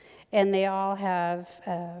Windows, and they all have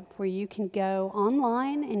where you can go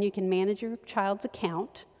online and you can manage your child's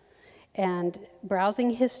account, and browsing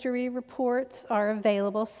history reports are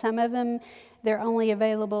available. Some of them, they're only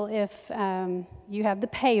available if you have the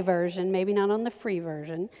pay version, maybe not on the free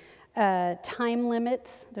version. Time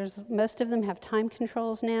limits, most of them have time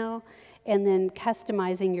controls now, and then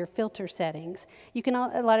customizing your filter settings. You can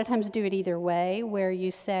a lot of times do it either way, where you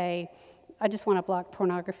say, I just want to block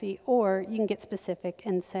pornography, or you can get specific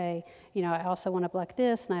and say, I also want to block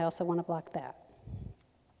this, and I also want to block that.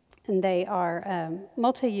 And they are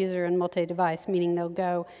multi-user and multi-device, meaning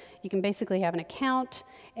you can basically have an account,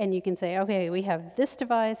 and you can say, okay, we have this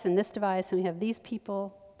device, and we have these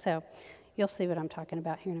people. So you'll see what I'm talking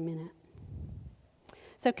about here in a minute.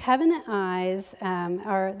 So Covenant Eyes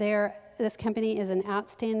this company is an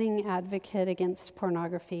outstanding advocate against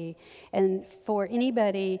pornography, and for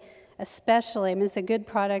anybody, especially, it's a good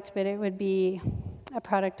product, but it would be a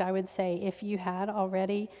product, I would say, if you had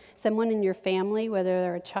already someone in your family, whether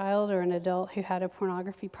they're a child or an adult who had a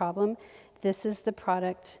pornography problem, this is the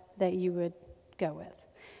product that you would go with,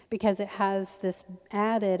 because it has this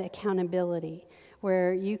added accountability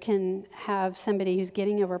where you can have somebody who's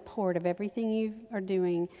getting a report of everything you are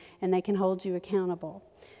doing, and they can hold you accountable.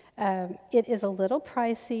 It is a little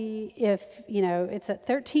pricey it's at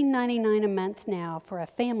 $13.99 a month now for a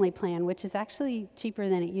family plan, which is actually cheaper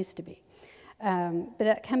than it used to be. But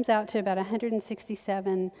it comes out to about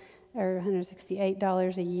 $167 or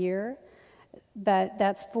 $168 a year. But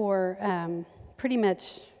that's for pretty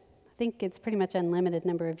much, I think it's pretty much unlimited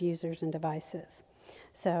number of users and devices.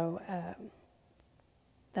 So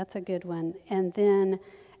that's a good one. And then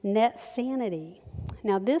NetSanity.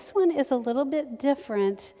 Now this one is a little bit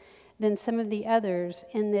different than some of the others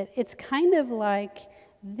in that it's kind of like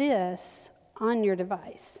this on your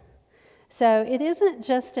device. So it isn't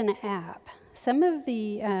just an app. Some of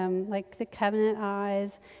the, like the Covenant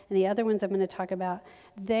Eyes and the other ones I'm going to talk about,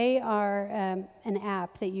 they are an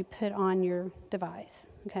app that you put on your device,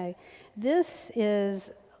 okay? This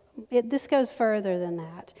goes further than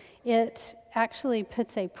that. It actually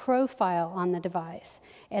puts a profile on the device.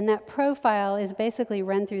 And that profile is basically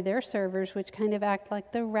run through their servers, which kind of act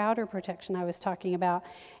like the router protection I was talking about,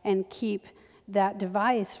 and keep that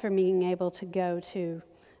device from being able to go to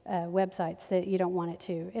websites that you don't want it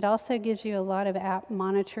to. It also gives you a lot of app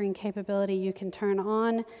monitoring capability. You can turn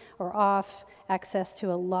on or off access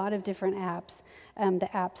to a lot of different apps, the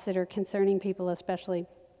apps that are concerning people especially.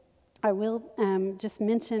 I will just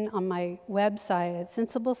mention on my website at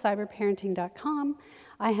sensiblecyberparenting.com,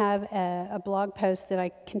 I have a blog post that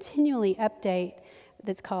I continually update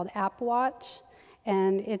that's called App Watch,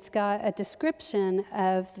 and it's got a description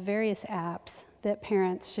of the various apps that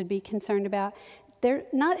parents should be concerned about.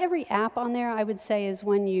 Not every app on there, I would say, is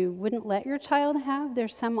one you wouldn't let your child have.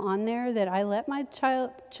 There's some on there that I let my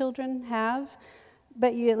children have,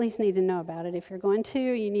 but you at least need to know about it. If you're going to,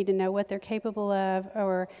 you need to know what they're capable of,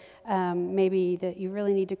 or maybe that you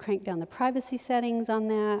really need to crank down the privacy settings on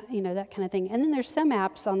that, that kind of thing. And then there's some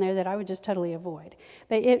apps on there that I would just totally avoid.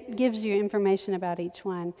 But it gives you information about each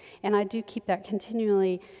one, and I do keep that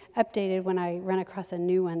continually updated when I run across a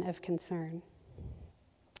new one of concern.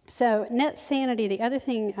 So NetSanity, the other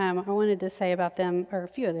thing I wanted to say about them, or a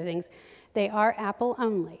few other things, they are Apple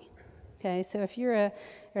only. Okay, so if you're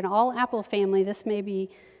an all Apple family, this may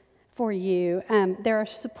be for you. Their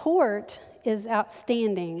support is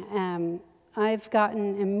outstanding. I've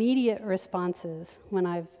gotten immediate responses when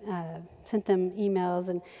I've sent them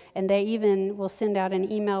emails, and they even will send out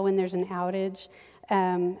an email when there's an outage.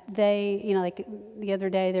 Like the other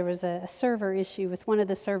day, there was a server issue with one of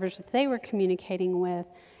the servers that they were communicating with,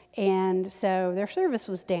 and so their service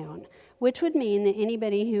was down, which would mean that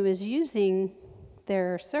anybody who was using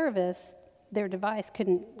their service, their device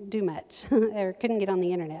couldn't do much or couldn't get on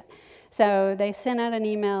the internet. So they sent out an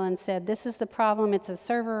email and said, this is the problem, it's a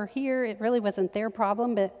server here. It really wasn't their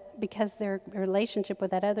problem, but because their relationship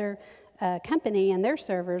with that other company and their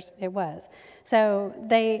servers, it was. So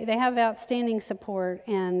they have outstanding support,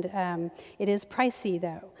 and it is pricey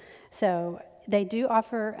though. So they do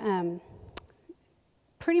offer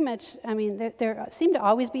pretty much, there seem to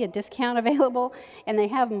always be a discount available, and they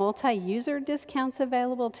have multi-user discounts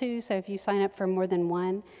available too. So if you sign up for more than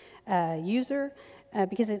one user,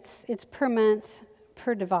 because it's per month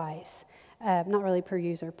per device, not really per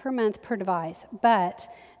user, per month per device, but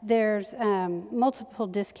there's multiple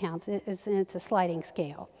discounts. It's a sliding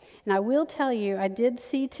scale. And I will tell you, I did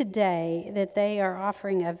see today that they are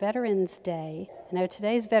offering a Veterans Day. I know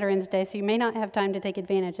today's Veterans Day, so you may not have time to take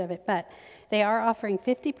advantage of it, but they are offering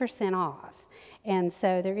 50% off. And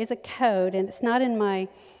so there is a code, and it's not in my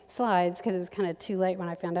slides because it was kind of too late when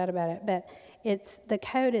I found out about it, but the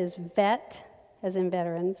code is VET, as in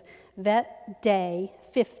veterans, VET Day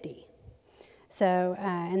 50. So,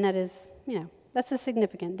 and that is, that's a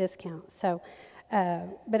significant discount. So,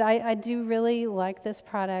 but I do really like this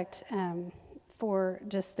product for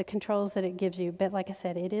just the controls that it gives you. But like I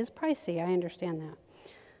said, it is pricey. I understand that.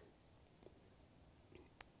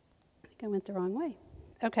 I think I went the wrong way.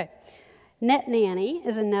 Okay. NetNanny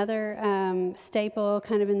is another staple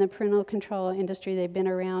kind of in the parental control industry. They've been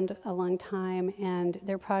around a long time, and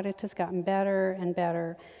their product has gotten better and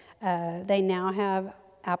better. They now have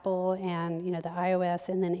Apple and the iOS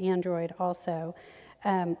and then Android also.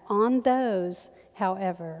 On those,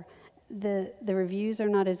 however, the reviews are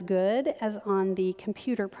not as good as on the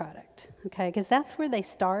computer product, okay? Because that's where they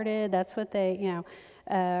started. That's what they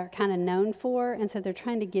are kind of known for, and so they're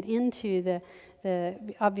trying to get into the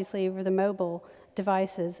obviously over the mobile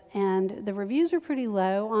devices, and the reviews are pretty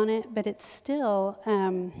low on it, but it's still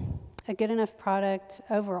a good enough product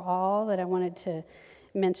overall that I wanted to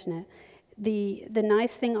mention it. The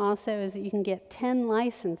nice thing also is that you can get 10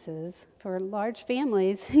 licenses for large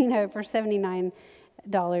families, for $79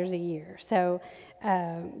 a year. So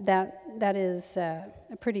that is a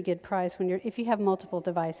pretty good price if you have multiple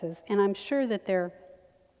devices. And I'm sure that the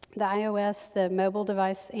iOS, the mobile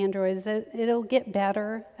device, Androids, it'll get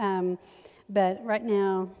better. But right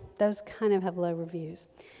now, those kind of have low reviews.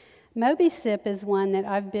 MobiSip is one that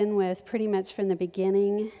I've been with pretty much from the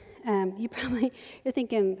beginning. You're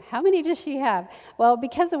thinking, how many does she have? Well,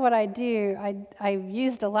 because of what I do, I've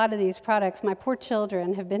used a lot of these products. My poor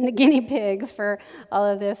children have been the guinea pigs for all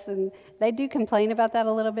of this, and they do complain about that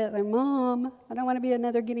a little bit. They're, Mom, I don't want to be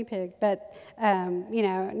another guinea pig. But,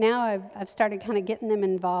 now I've started kind of getting them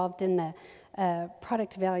involved in the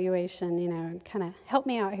product evaluation, and kind of help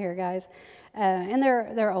me out here, guys. And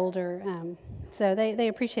they're older, so they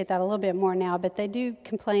appreciate that a little bit more now, but they do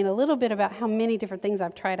complain a little bit about how many different things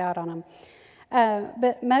I've tried out on them.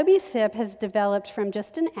 But MobiSip has developed from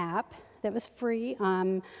just an app that was free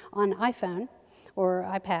on iPhone or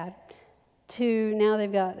iPad to now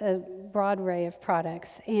they've got a broad array of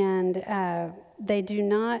products. And they do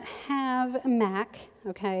not have a Mac,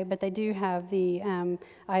 okay, but they do have the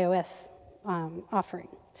iOS offering.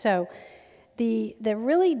 So the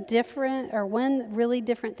really different, or one really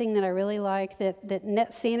different thing that I really like that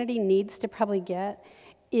NetSanity needs to probably get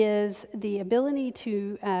is the ability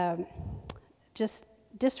to just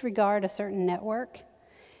disregard a certain network.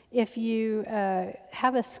 If you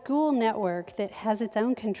have a school network that has its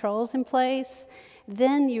own controls in place,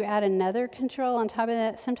 Then you add another control on top of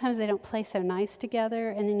that. Sometimes they don't play so nice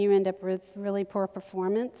together, and then you end up with really poor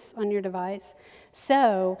performance on your device.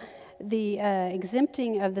 So the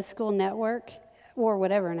exempting of the school network, or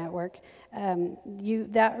whatever network,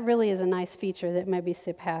 that really is a nice feature that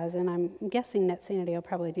MobiSip has, and I'm guessing NetSanity will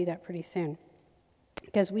probably do that pretty soon,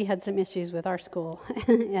 because we had some issues with our school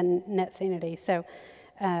and NetSanity, so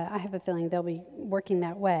I have a feeling they'll be working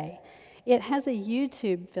that way. It has a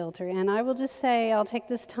YouTube filter, and I will just say, I'll take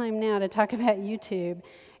this time now to talk about YouTube.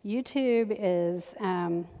 YouTube is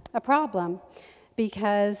a problem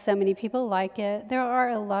because so many people like it. There are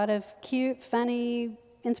a lot of cute, funny,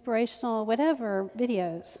 inspirational, whatever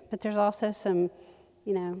videos, but there's also some,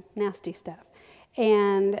 nasty stuff.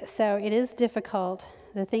 And so it is difficult.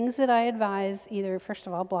 The things that I advise, either, first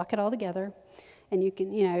of all, block it all together, and you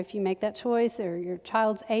can, if you make that choice or your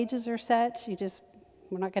child's ages are such,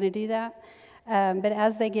 we're not going to do that. But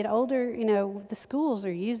as they get older, the schools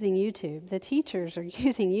are using YouTube. The teachers are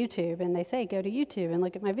using YouTube, and they say, go to YouTube and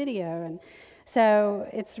look at my video. And so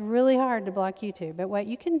it's really hard to block YouTube. But what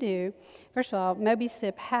you can do, first of all,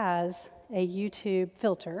 MobiSip has a YouTube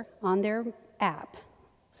filter on their app.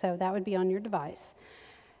 So that would be on your device.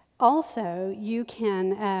 Also, you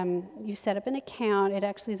can, you set up an account. It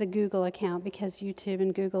actually is a Google account because YouTube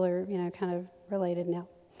and Google are, kind of related now.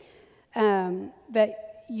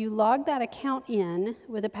 But you log that account in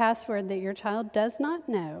with a password that your child does not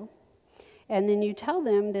know, and then you tell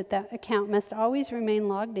them that that account must always remain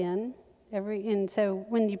logged in. And so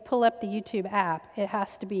when you pull up the YouTube app, it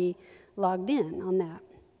has to be logged in on that.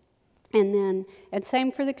 And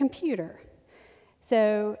same for the computer.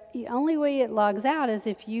 So the only way it logs out is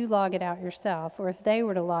if you log it out yourself, or if they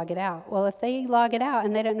were to log it out. Well, if they log it out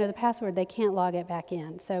and they don't know the password, they can't log it back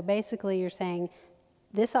in. So basically you're saying,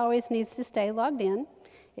 this always needs to stay logged in,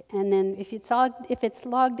 and then if it's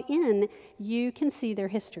logged in, you can see their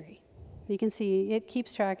history. You can see it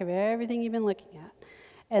keeps track of everything you've been looking at.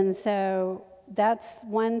 And so that's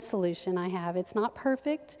one solution I have. It's not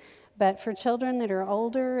perfect, but for children that are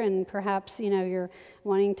older and perhaps you're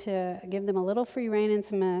wanting to give them a little free rein and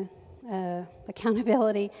some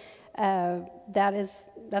accountability,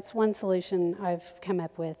 that's one solution I've come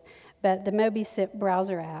up with. But the MobiSip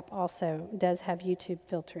browser app also does have YouTube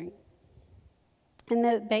filtering. And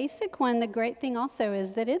the basic one, the great thing also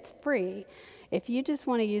is that it's free. If you just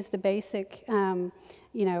want to use the basic,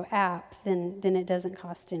 app, then it doesn't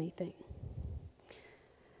cost anything.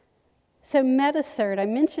 So MetaCert, I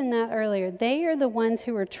mentioned that earlier. They are the ones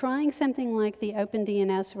who are trying something like the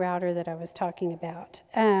OpenDNS router that I was talking about.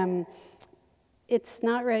 It's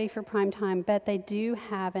not ready for prime time, but they do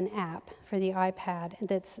have an app for the iPad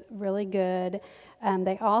that's really good.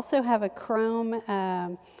 They also have a Chrome,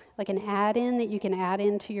 like an add-in that you can add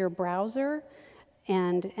into your browser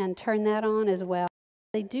and turn that on as well.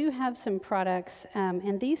 They do have some products,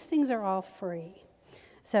 and these things are all free.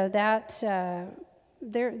 So that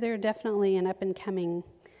they're definitely an up-and-coming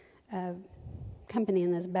company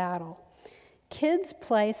in this battle. Kids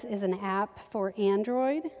Place is an app for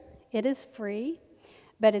Android. It is free,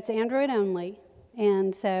 but it's Android only,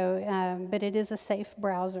 and so but it is a safe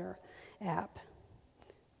browser app.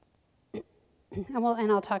 And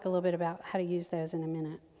I'll talk a little bit about how to use those in a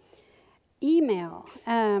minute. Email.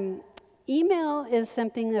 Email is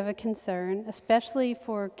something of a concern, especially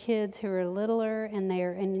for kids who are littler and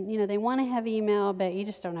they want to have email, but you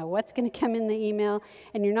just don't know what's going to come in the email,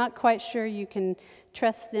 and you're not quite sure you can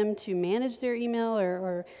trust them to manage their email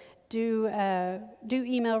or do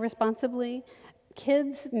email responsibly.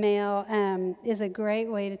 Kids Mail is a great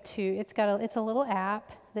way to. It's a little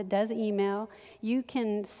app that does email. You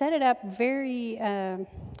can set it up very.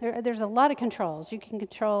 There's a lot of controls. You can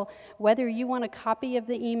control whether you want a copy of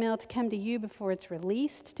the email to come to you before it's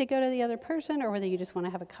released to go to the other person, or whether you just want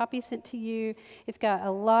to have a copy sent to you. It's got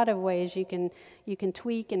a lot of ways you can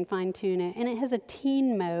tweak and fine tune it, and it has a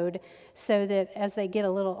teen mode so that as they get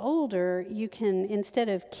a little older, you can, instead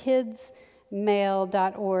of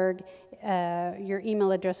kidsmail.org, your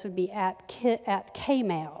email address would be at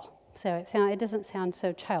kmail. So it doesn't sound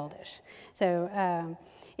so childish. So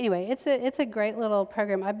anyway, it's a great little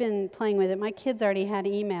program. I've been playing with it. My kids already had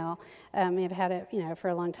email. They've had it for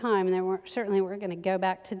a long time, and they certainly weren't going to go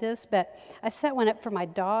back to this. But I set one up for my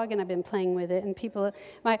dog, and I've been playing with it. And people,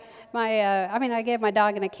 I gave my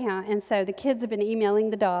dog an account, and so the kids have been emailing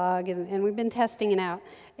the dog, and we've been testing it out.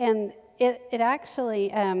 And it actually,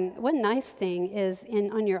 one nice thing is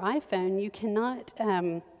on your iPhone, you cannot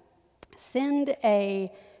send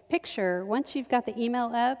a picture. Once you've got the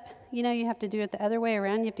email up, you have to do it the other way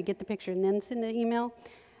around. You have to get the picture and then send an email.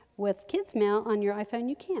 With Kids Mail on your iPhone,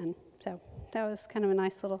 you can. So that was kind of a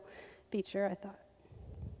nice little feature, I thought.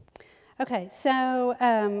 Okay,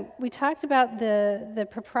 so we talked about the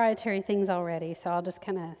proprietary things already, so I'll just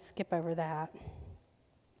kind of skip over that.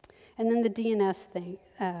 And then the DNS thing.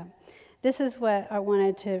 This is what I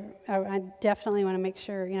definitely want to make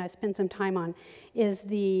sure, I spend some time on, is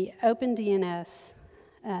the OpenDNS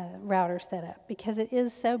router setup, because it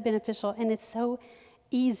is so beneficial and it's so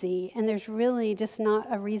easy, and there's really just not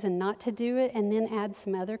a reason not to do it, and then add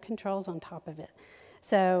some other controls on top of it.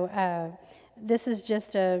 So this is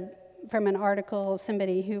just from an article of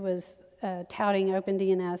somebody who was touting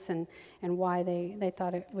OpenDNS and why they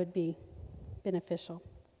thought it would be beneficial.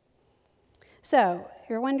 So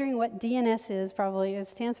you're wondering what DNS is, probably. It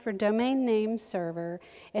stands for Domain Name Server,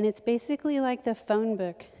 and it's basically like the phone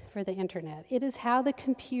book for the internet. It is how the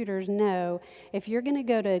computers know if you're going to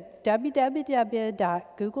go to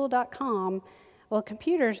www.google.com. Well,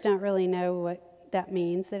 computers don't really know what that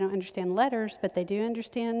means. They don't understand letters, but they do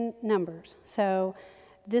understand numbers. So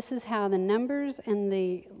this is how the numbers and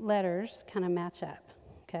the letters kind of match up.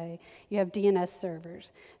 Okay, you have DNS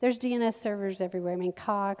servers. There's DNS servers everywhere. I mean,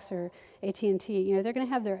 Cox or AT&T, they're going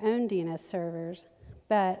to have their own DNS servers,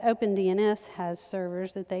 but OpenDNS has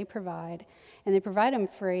servers that they provide, and they provide them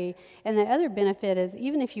free. And the other benefit is,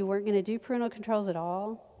 even if you weren't going to do parental controls at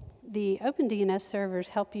all, the OpenDNS servers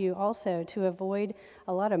help you also to avoid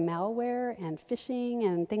a lot of malware and phishing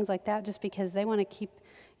and things like that, just because they want to keep,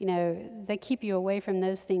 they keep you away from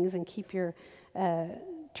those things and keep your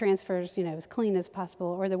transfers, as clean as possible,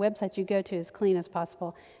 or the website you go to as clean as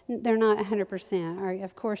possible. They're not 100%. Or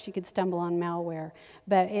of course, you could stumble on malware,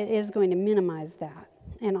 but it is going to minimize that,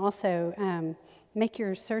 and also make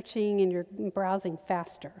your searching and your browsing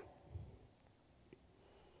faster.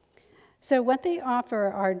 So what they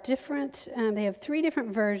offer are different. They have 3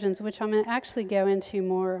 different versions, which I'm going to actually go into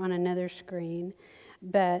more on another screen,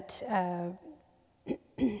 but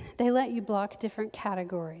they let you block different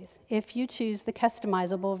categories if you choose the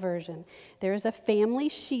customizable version. There is a family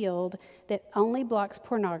shield that only blocks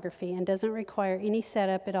pornography and doesn't require any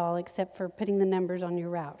setup at all except for putting the numbers on your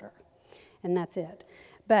router, and that's it.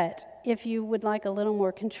 But if you would like a little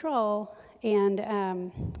more control and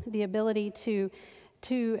the ability to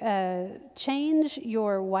change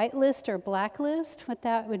your whitelist or blacklist, what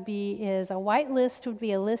that would be is a whitelist would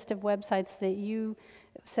be a list of websites that you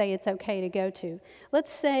say it's okay to go to.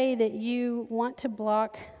 Let's say that you want to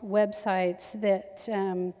block websites that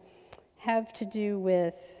have to do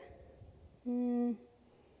with, I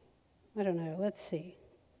don't know, let's see,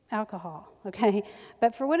 alcohol, okay?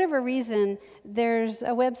 But for whatever reason, there's a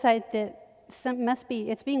website that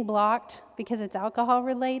it's being blocked because it's alcohol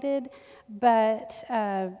related, but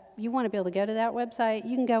you want to be able to go to that website.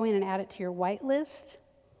 You can go in and add it to your whitelist.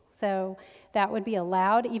 So that would be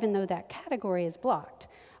allowed even though that category is blocked.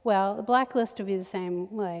 Well, the blacklist would be the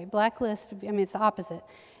same way. Blacklist, it's the opposite.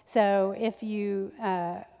 So if you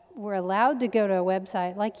were allowed to go to a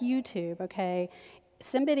website like YouTube, okay,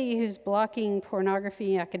 somebody who's blocking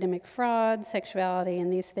pornography, academic fraud, sexuality,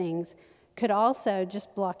 and these things could also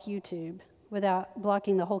just block YouTube without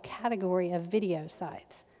blocking the whole category of video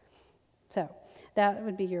sites. So that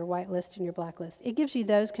would be your whitelist and your blacklist. It gives you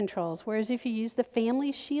those controls, whereas if you use the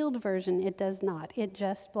Family Shield version, it does not. It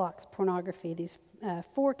just blocks pornography, these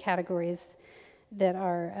 4 categories that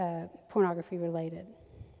are pornography related.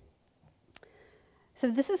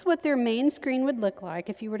 So this is what their main screen would look like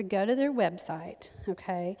if you were to go to their website,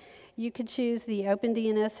 okay? You could choose the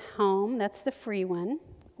OpenDNS Home, that's the free one,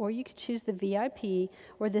 or you could choose the VIP,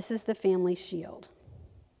 or this is the Family Shield.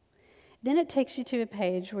 Then it takes you to a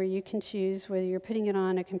page where you can choose whether you're putting it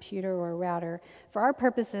on a computer or a router. For our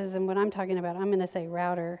purposes and what I'm talking about, I'm going to say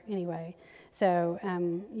router anyway. So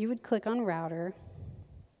you would click on router,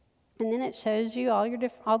 and then it shows you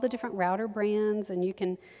all the different router brands, and you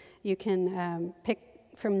can pick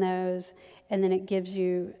from those, and then it gives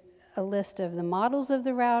you a list of the models of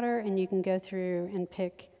the router, and you can go through and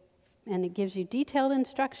pick, and it gives you detailed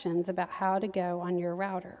instructions about how to go on your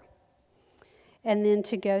router. And then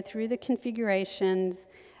to go through the configurations,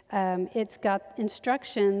 it's got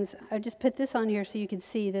instructions. I just put this on here so you can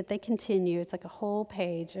see that they continue. It's like a whole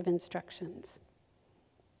page of instructions.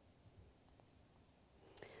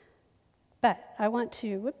 But I want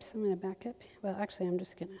to, whoops, I'm going to back up. Well, actually, I'm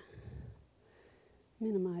just going to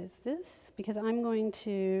minimize this because I'm going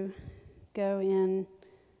to go in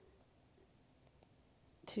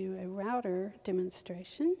to a router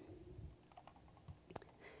demonstration.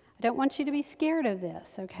 I don't want you to be scared of this,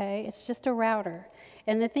 okay? It's just a router.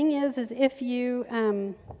 And the thing is if you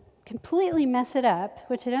completely mess it up,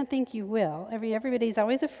 which I don't think you will, everybody's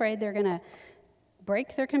always afraid they're going to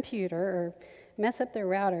break their computer or mess up their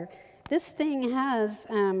router. This thing has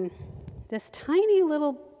this tiny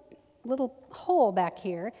little little hole back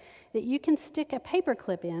here that you can stick a paper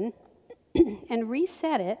clip in and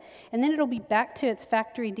reset it, and then it'll be back to its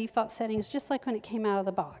factory default settings just like when it came out of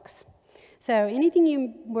the box. So anything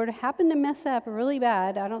you were to happen to mess up really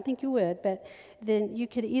bad, I don't think you would, but then you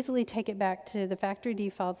could easily take it back to the factory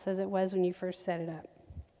defaults as it was when you first set it up.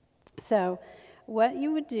 So what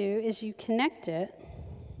you would do is you connect it.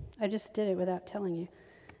 I just did it without telling you.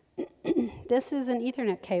 This is an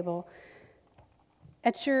Ethernet cable.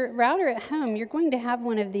 At your router at home, you're going to have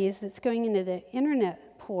one of these that's going into the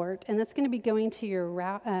internet port, and that's going to be going to your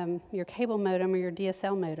cable modem or your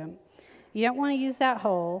DSL modem. You don't want to use that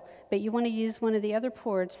hole, but you want to use one of the other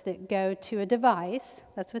ports that go to a device.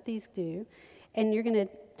 That's what these do. And you're going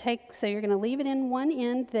to leave it in one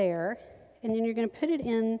end there, and then you're going to put it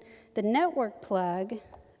in the network plug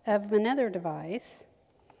of another device.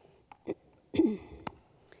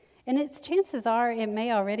 And chances are it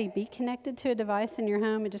may already be connected to a device in your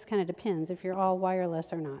home. It just kind of depends if you're all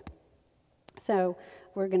wireless or not. So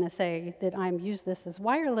we're going to say that I use this as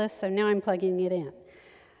wireless, so now I'm plugging it in.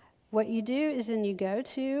 What you do is then you go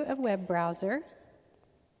to a web browser,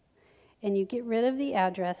 and you get rid of the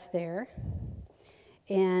address there,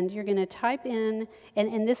 and you're going to type in,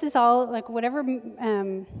 and this is all, like whatever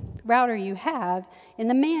router you have, in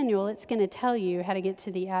the manual it's going to tell you how to get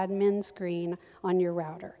to the admin screen on your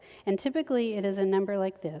router. And typically it is a number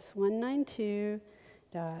like this,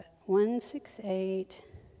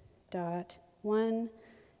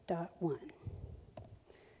 192.168.1.1.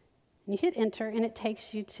 You hit enter, and it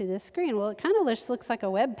takes you to this screen. Well, it kind of just looks like a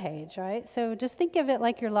web page, right? So just think of it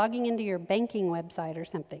like you're logging into your banking website or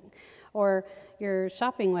something, or your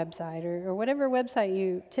shopping website, or whatever website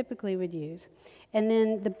you typically would use. And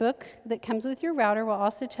then the book that comes with your router will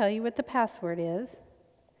also tell you what the password is.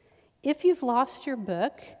 If you've lost your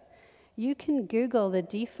book, you can Google the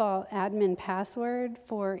default admin password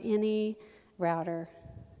for any router.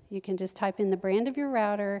 You can just type in the brand of your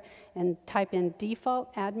router and type in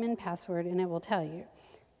default admin password, and it will tell you.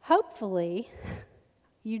 Hopefully,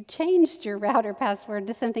 you changed your router password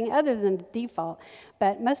to something other than the default,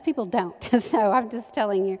 but most people don't. So I'm just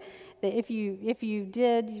telling you that if you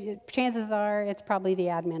did, chances are it's probably the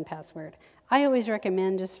admin password. I always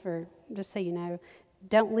recommend, just so you know,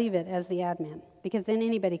 don't leave it as the admin, because then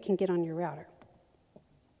anybody can get on your router.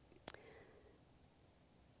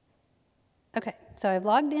 Okay, so I've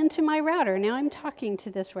logged into my router. Now I'm talking to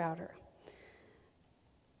this router.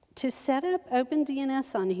 To set up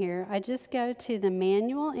OpenDNS on here, I just go to the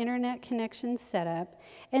manual internet connection setup.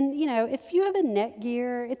 And you know, if you have a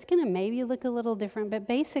Netgear, it's going to maybe look a little different, but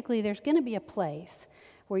basically there's going to be a place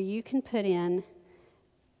where you can put in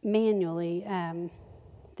manually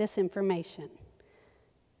this information.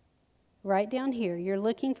 Right down here, you're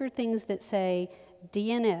looking for things that say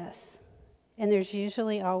DNS. And there's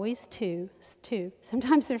usually always two.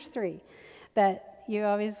 Sometimes there's three. But you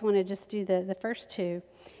always want to just do the first two.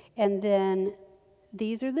 And then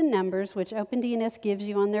these are the numbers which OpenDNS gives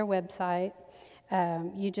you on their website.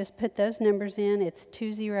 You just put those numbers in. It's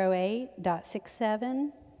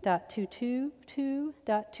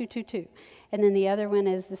 208.67.222.222. And then the other one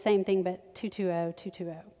is the same thing, but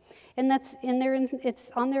 220.220. And that's in there.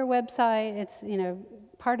 It's on their website. It's, you know,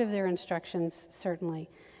 part of their instructions, certainly.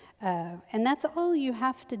 And that's all you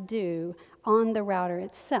have to do on the router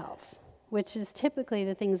itself, which is typically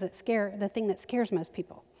the thing that scares most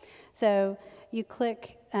people. So you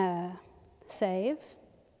click Save,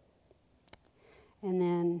 and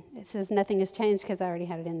then it says nothing has changed because I already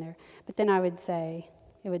had it in there. But then I would say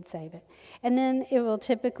it would save it. And then it will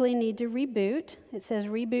typically need to reboot. It says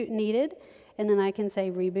reboot needed, and then I can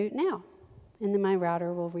say reboot now, and then my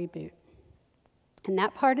router will reboot. And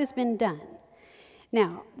that part has been done.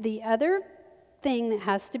 Now, the other thing that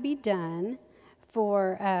has to be done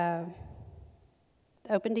for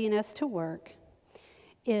OpenDNS to work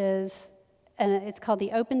is, it's called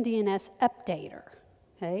the OpenDNS Updater,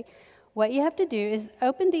 okay? What you have to do is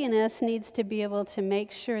OpenDNS needs to be able to make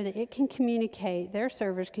sure that it can communicate, their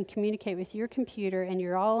servers can communicate with your computer and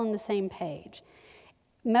you're all on the same page.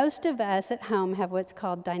 Most of us at home have what's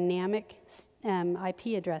called dynamic IP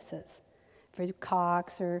addresses for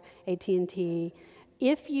Cox or AT&T.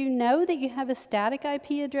 If you know that you have a static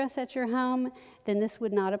IP address at your home, then this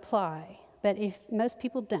would not apply. But if most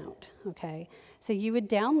people don't, okay? So you would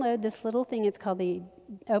download this little thing. It's called the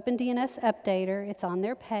OpenDNS Updater. It's on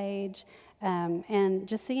their page. And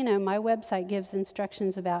just so you know, my website gives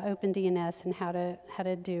instructions about OpenDNS and how to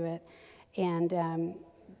do it, and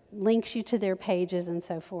links you to their pages and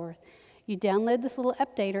so forth. You download this little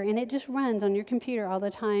updater, and it just runs on your computer all the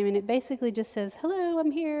time. And it basically just says, "Hello,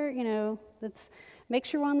 I'm here. You know, let's make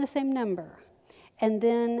sure we're on the same number." And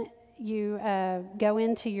then you go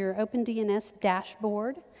into your OpenDNS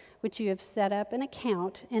dashboard, which you have set up an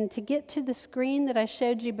account. And to get to the screen that I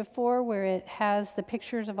showed you before where it has the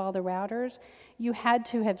pictures of all the routers, you had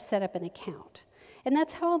to have set up an account. And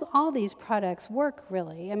that's how all these products work,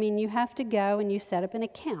 really. I mean, you have to go and you set up an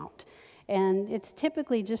account. And it's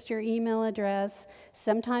typically just your email address.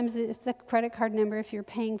 Sometimes it's the credit card number if you're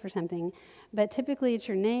paying for something. But typically it's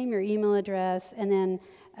your name, your email address, and then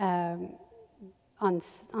on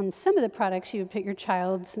some of the products you would put your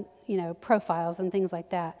child's profiles and things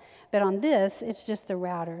like that. But on this, it's just the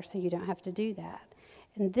router, so you don't have to do that.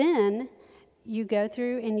 And then you go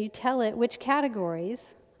through and you tell it which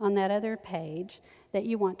categories on that other page that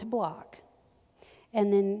you want to block.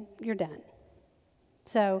 And then you're done.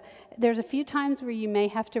 So there's a few times where you may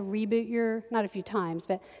have to reboot not a few times,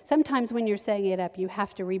 but sometimes when you're setting it up, you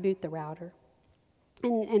have to reboot the router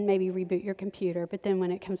and maybe reboot your computer. But then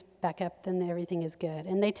when it comes back up, then everything is good.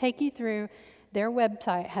 And they take you through, their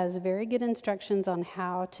website has very good instructions on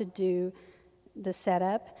how to do the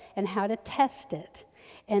setup and how to test it.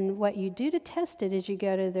 And what you do to test it is you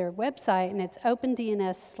go to their website, and it's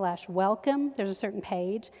OpenDNS/welcome. There's a certain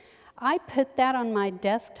page. I put that on my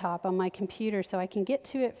desktop, on my computer, so I can get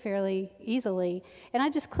to it fairly easily. And I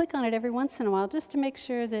just click on it every once in a while just to make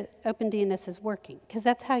sure that OpenDNS is working, because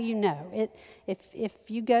that's how you know. If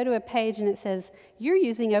you go to a page and it says, you're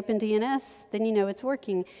using OpenDNS, then you know it's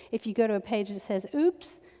working. If you go to a page that says,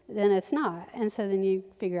 oops, then it's not. And so then you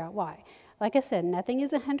figure out why. Like I said, nothing is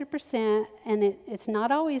 100%, and it's not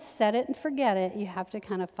always set it and forget it. You have to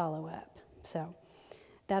kind of follow up. So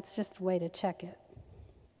that's just a way to check it.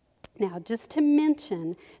 Now, just to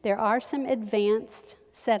mention, there are some advanced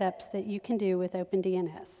setups that you can do with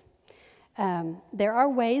OpenDNS. There are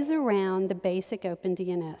ways around the basic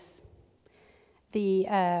OpenDNS.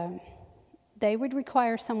 They would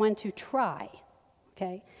require someone to try,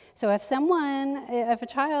 okay? So if a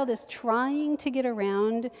child is trying to get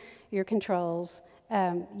around your controls,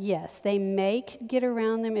 yes, they may get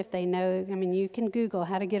around them if they know. I mean, you can Google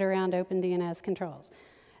how to get around OpenDNS controls.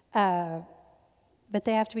 But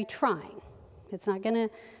they have to be trying. It's not going to,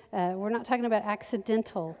 we're not talking about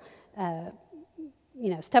accidental,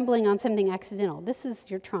 stumbling on something accidental. This is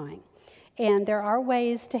you're trying. And there are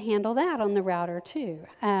ways to handle that on the router too.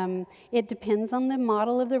 It depends on the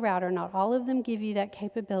model of the router. Not all of them give you that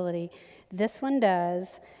capability. This one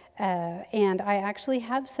does. And I actually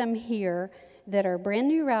have some here that are brand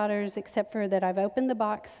new routers, except for that I've opened the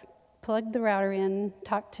box, plugged the router in,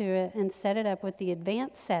 talked to it, and set it up with the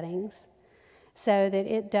advanced settings, so that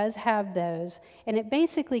it does have those. And it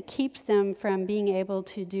basically keeps them from being able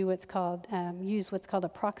to do what's called, use what's called a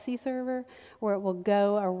proxy server, where it will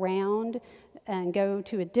go around and go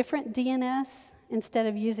to a different DNS instead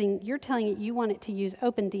of using, you're telling it you want it to use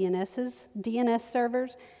OpenDNS's DNS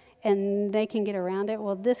servers, and they can get around it.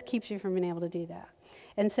 Well, this keeps you from being able to do that.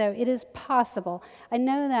 And so it is possible. I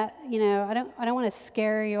know that, I don't want to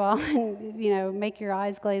scare you all and, make your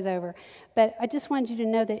eyes glaze over, but I just wanted you to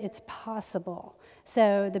know that it's possible.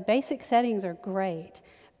 So the basic settings are great,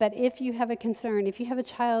 but if you have a concern, if you have a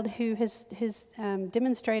child who has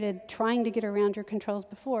demonstrated trying to get around your controls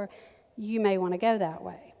before, you may want to go that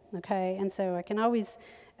way, okay? And so I can always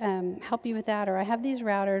help you with that, or I have these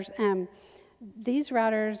routers. These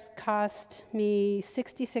routers cost me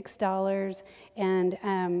 $66, and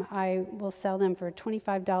I will sell them for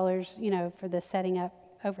 $25, for the setting up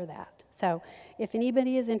over that. So if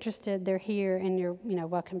anybody is interested, they're here, and you're,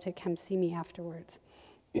 welcome to come see me afterwards.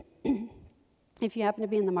 If you happen to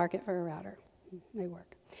be in the market for a router, it may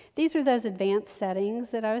work. These are those advanced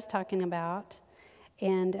settings that I was talking about,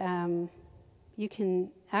 and you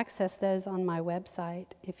can access those on my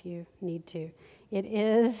website if you need to. It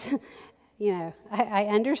is... I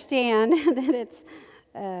understand that it's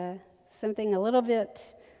something a little bit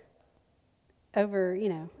over,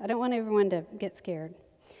 I don't want everyone to get scared.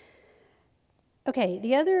 Okay,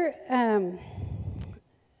 the other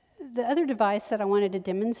device that I wanted to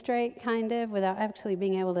demonstrate kind of without actually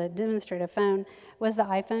being able to demonstrate a phone was the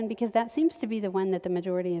iPhone, because that seems to be the one that the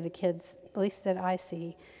majority of the kids, at least that I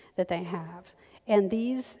see, that they have. And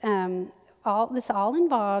these, this all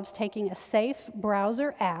involves taking a safe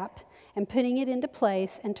browser app and putting it into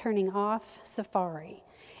place and turning off Safari.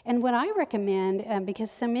 And what I recommend,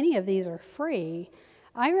 because so many of these are free,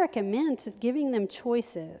 I recommend giving them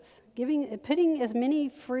choices, putting as many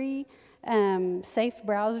free safe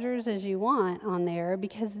browsers as you want on there,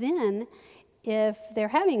 because then if they're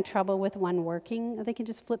having trouble with one working, they can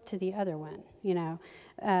just flip to the other one,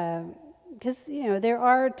 because there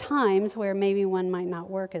are times where maybe one might not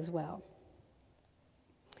work as well.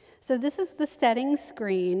 So this is the settings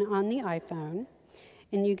screen on the iPhone,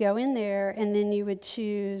 And you go in there, and then you would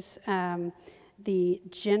choose the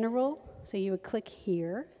general. So you would click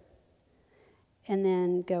here, and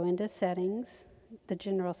then go into settings, the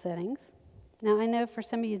general settings. Now, I know for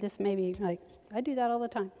some of you this may be like, I do that all the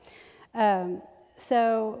time.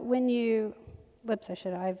 So when you, whoops,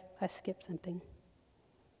 I skipped something.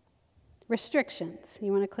 Restrictions.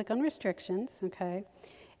 You want to click on restrictions, okay?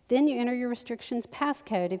 Then you enter your restrictions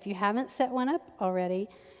passcode. If you haven't set one up already,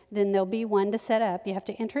 then there'll be one to set up. You have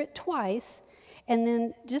to enter it twice. And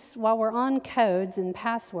then just while we're on codes and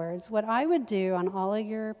passwords, what I would do on all of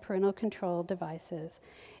your parental control devices,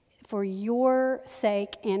 for your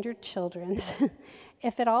sake and your children's,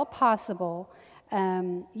 if at all possible,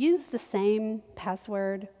 use the same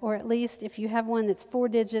password, or at least if you have one that's 4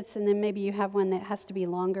 digits and then maybe you have one that has to be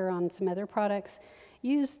longer on some other products,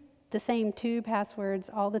 use the same 2 passwords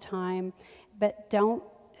all the time, but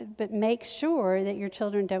make sure that your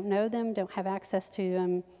children don't know them, don't have access to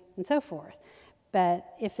them, and so forth.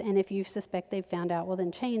 But if you suspect they've found out, well,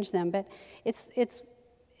 then change them. But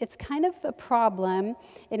it's kind of a problem,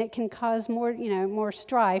 and it can cause more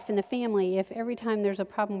strife in the family if every time there's a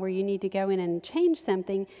problem where you need to go in and change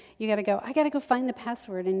something, I got to go find the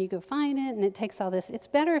password, and you go find it, and it takes all this. It's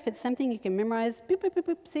better if it's something you can memorize. Boop, boop, boop,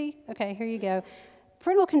 boop, see? Okay, here you go.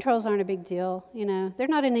 Parental controls aren't a big deal, They're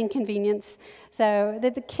not an inconvenience, so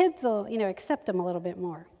that the kids will, accept them a little bit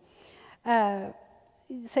more.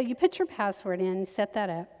 So you put your password in, set that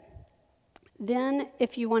up. Then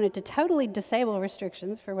if you wanted to totally disable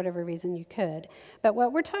restrictions for whatever reason, you could. But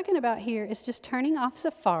what we're talking about here is just turning off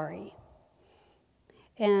Safari.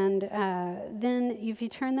 And then if you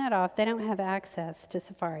turn that off, they don't have access to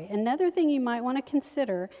Safari. Another thing you might want to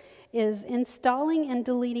consider is installing and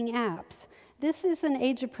deleting apps. This is an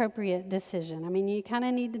age-appropriate decision. I mean, you kind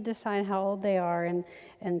of need to decide how old they are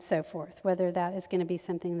and so forth, whether that is going to be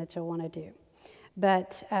something that you'll want to do.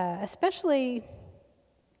 But especially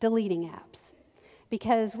deleting apps,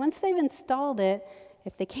 because once they've installed it,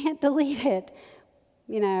 if they can't delete it,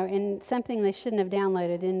 in something they shouldn't have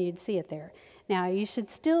downloaded, then you'd see it there. Now, you should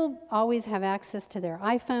still always have access to their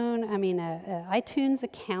iPhone, iTunes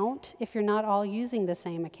account if you're not all using the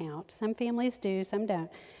same account. Some families do, some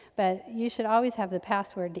don't. But you should always have the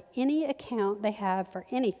password to any account they have for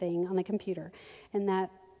anything on the computer, and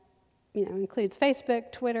that includes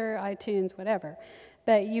Facebook, Twitter, iTunes, whatever.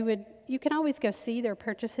 But you can always go see their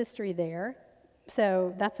purchase history there.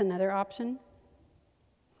 So that's another option.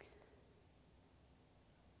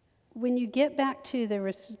 When you get back to the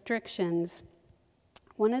restrictions,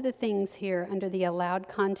 one of the things here under the allowed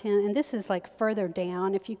content, and this is like further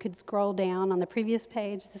down, if you could scroll down on the previous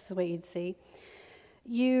page, this is what you'd see.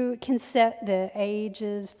 You can set the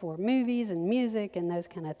ages for movies and music and those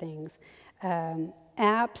kind of things.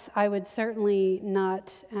 Apps, I would certainly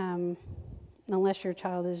not, unless your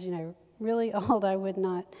child is, really old, I would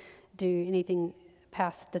not do anything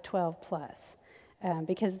past the 12 plus.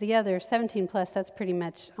 Because the other 17 plus, that's pretty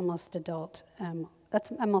much almost adult.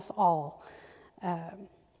 That's almost all.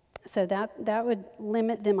 So that would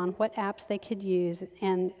limit them on what apps they could use.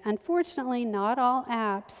 And unfortunately, not all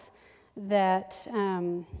apps that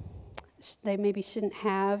they maybe shouldn't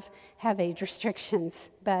have age restrictions,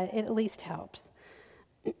 but it at least helps.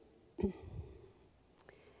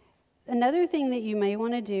 Another thing that you may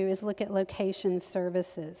want to do is look at location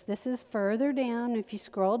services. This is further down. If you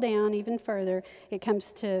scroll down even further, it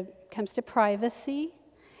comes to privacy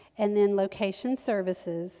and then location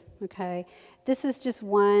services, okay? This is just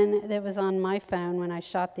one that was on my phone when I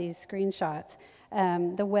shot these screenshots.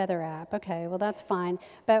 The weather app, okay, well that's fine.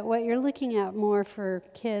 But what you're looking at more for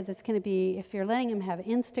kids, it's going to be if you're letting them have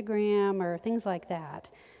Instagram or things like that,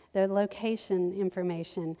 the location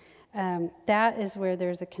information, that is where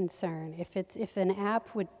there's a concern. If an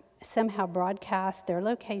app would somehow broadcast their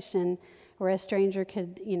location where a stranger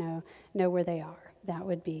could, know where they are, that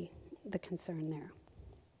would be the concern there.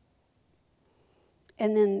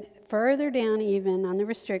 And then further down even on the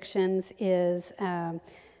restrictions is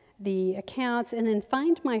the accounts, and then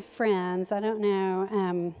Find My Friends. I don't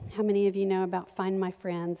know how many of you know about Find My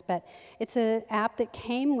Friends, but it's an app that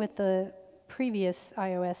came with the previous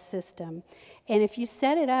iOS system. And if you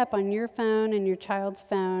set it up on your phone and your child's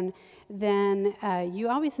phone, then you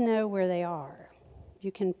always know where they are.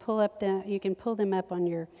 You can pull them up on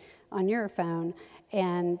your phone,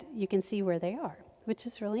 and you can see where they are, which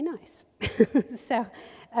is really nice. So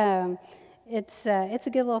it's a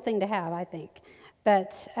good little thing to have, I think.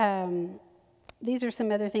 But these are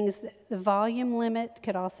some other things. The volume limit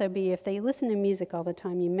could also be, if they listen to music all the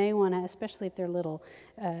time, you may want to, especially if they're little,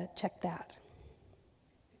 check that.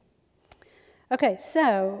 Okay,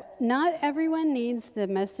 so not everyone needs the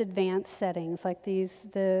most advanced settings like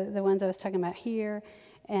the ones I was talking about here.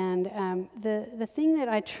 And the thing that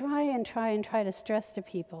I try to stress to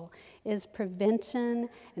people is prevention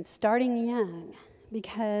and starting young,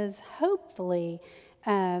 because hopefully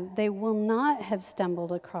they will not have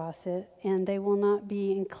stumbled across it, and they will not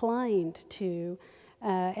be inclined to,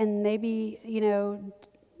 and maybe,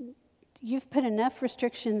 you've put enough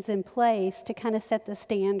restrictions in place to kind of set the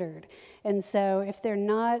standard. And so if they're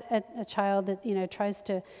not a child that, tries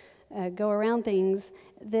to go around things,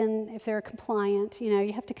 then if they're compliant,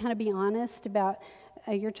 you have to kind of be honest about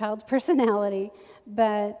your child's personality.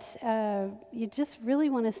 But you just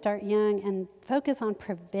really want to start young and focus on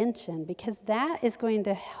prevention, because that is going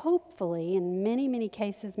to hopefully, in many, many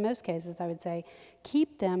cases, most cases, I would say,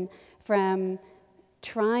 keep them from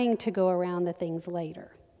trying to go around the things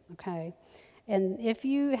later. Okay, and if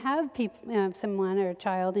you have someone or a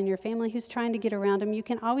child in your family who's trying to get around them, you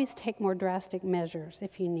can always take more drastic measures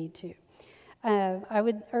if you need to. I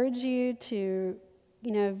would urge you to,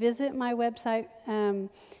 visit my website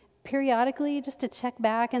periodically just to check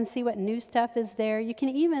back and see what new stuff is there. You can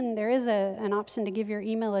even, there is an option to give your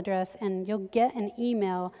email address, and you'll get an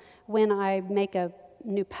email when I make a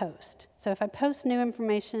new post. So if I post new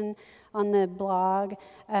information on the blog,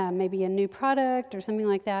 maybe a new product or something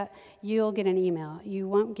like that, you'll get an email. You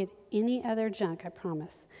won't get any other junk, I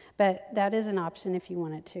promise. But that is an option if you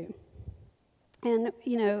wanted to. And,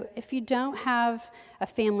 if you don't have a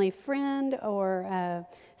family friend or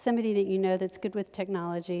somebody that you know that's good with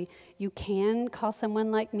technology, you can call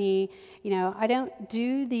someone like me. I don't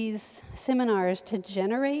do these seminars to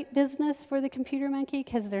generate business for the Computer Monkey,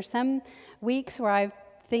 because there's some weeks where I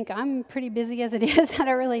think I'm pretty busy as it is. I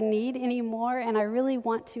don't really need any more, and I really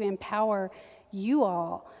want to empower you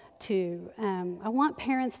all to, I want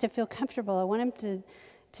parents to feel comfortable. I want them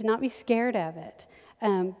to not be scared of it.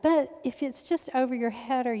 But if it's just over your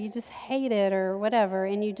head, or you just hate it or whatever,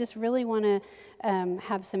 and you just really want to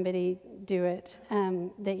have somebody do it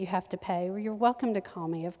that you have to pay, well, you're welcome to call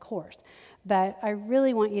me, of course. But I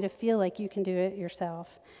really want you to feel like you can do it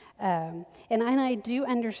yourself. And I do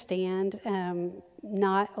understand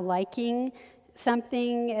not liking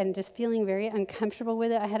something and just feeling very uncomfortable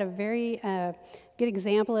with it. I had a very good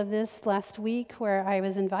example of this last week, where I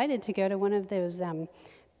was invited to go to one of those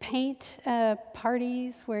paint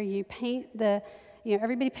parties where you paint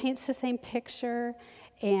everybody paints the same picture,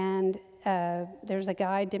 and there's a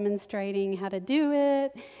guy demonstrating how to do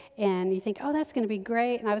it, and you think, oh, that's going to be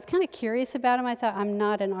great. And I was kind of curious about him. I thought, I'm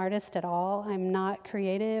not an artist at all. I'm not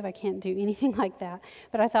creative. I can't do anything like that.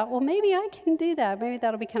 But I thought, well, maybe I can do that. Maybe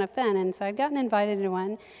that'll be kind of fun. And so I'd gotten invited to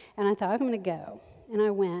one, and I thought, I'm going to go. And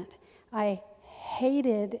I went. I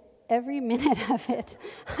hated every minute of it.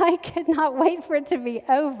 I could not wait for it to be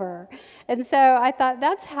over. And so I thought,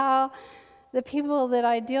 that's how the people that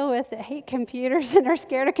I deal with that hate computers and are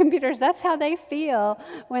scared of computers, that's how they feel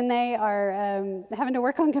when they are having to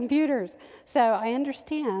work on computers. So I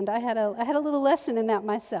understand. I had a little lesson in that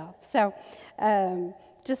myself. So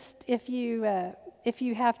just if you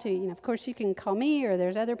have to, of course you can call me, or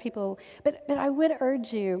there's other people. But I would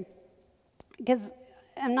urge you, because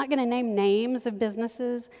I'm not going to name names of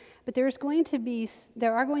businesses, but there are going to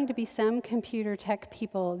be some computer tech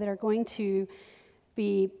people that are going to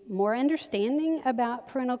be more understanding about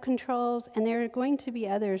parental controls, and there are going to be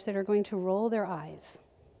others that are going to roll their eyes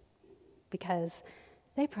because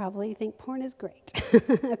they probably think porn is great.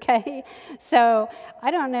 Okay? So I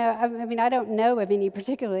don't know. I mean, I don't know of any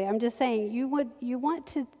particularly. I'm just saying you want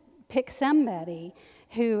to pick somebody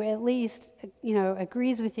who at least,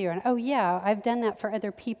 agrees with you, and, oh yeah, I've done that for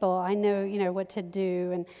other people. I know, what to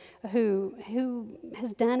do, and who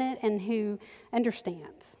has done it and who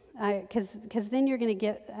understands. Because then you're going to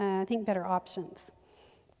get, I think, better options.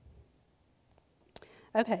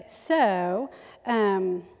 Okay, so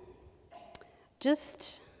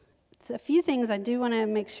just a few things I do want to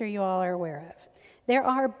make sure you all are aware of. There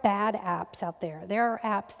are bad apps out there. There are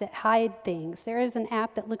apps that hide things. There is an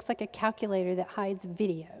app that looks like a calculator that hides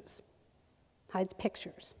videos, hides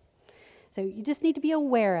pictures. So you just need to be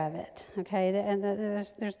aware of it, okay? And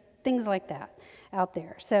there's things like that out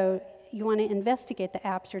there. So you want to investigate the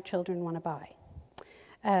apps your children want to buy.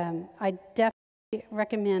 I definitely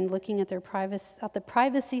recommend looking at the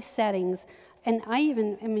privacy settings. And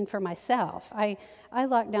for myself, I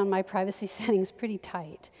lock down my privacy settings pretty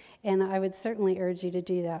tight, and I would certainly urge you to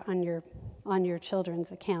do that on your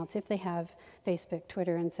children's accounts if they have Facebook,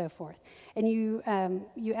 Twitter, and so forth. And you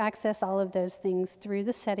access all of those things through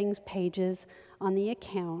the settings pages on the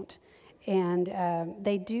account, and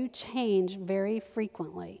they do change very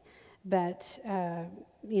frequently. But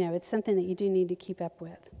it's something that you do need to keep up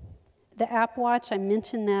with. The App Watch, I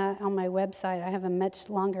mentioned that on my website. I have a much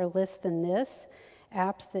longer list than this,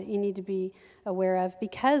 apps that you need to be aware of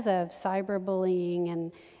because of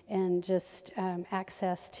cyberbullying and just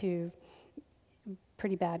access to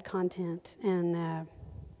pretty bad content and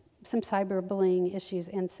some cyberbullying issues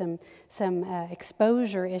and some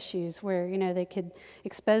exposure issues where, they could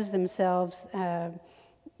expose themselves,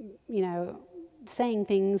 saying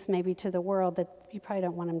things maybe to the world that you probably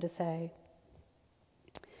don't want them to say.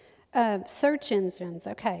 Search engines,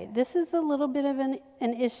 okay. This is a little bit of an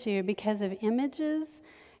issue because of images.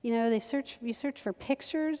 You search for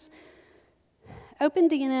pictures.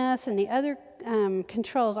 OpenDNS and the other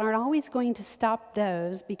controls aren't always going to stop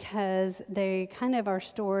those because they kind of are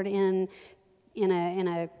stored in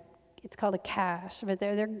a it's called a cache, but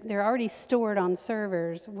they're already stored on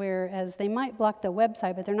servers, whereas they might block the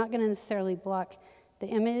website, but they're not going to necessarily block the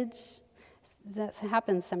image. That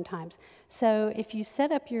happens sometimes. So if you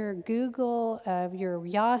set up your Google, your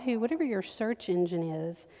Yahoo, whatever your search engine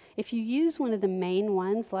is, if you use one of the main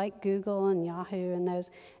ones like Google and Yahoo and those,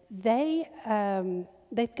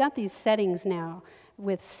 they've got these settings now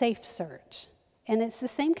with safe search. And it's the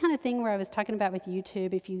same kind of thing where I was talking about with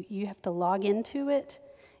YouTube. If you have to log into it,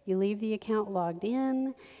 you leave the account logged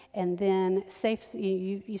in, and then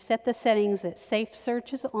you set the settings that safe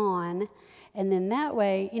search is on, and then that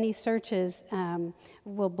way any searches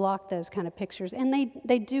will block those kind of pictures. And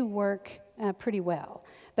they do work pretty well.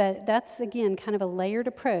 But that's, again, kind of a layered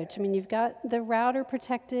approach. I mean, you've got the router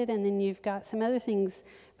protected, and then you've got some other things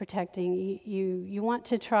protecting. You want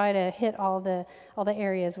to try to hit all the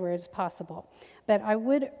areas where it's possible. But I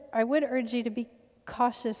would urge you to be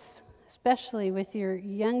cautious, especially with your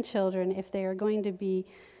young children, if they are going to be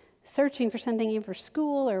searching for something either for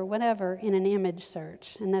school or whatever in an image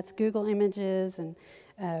search. And that's Google Images and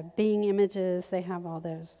Bing Images. They have all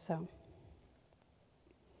those. So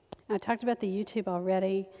I talked about the YouTube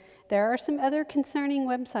already. There are some other concerning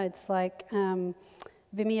websites like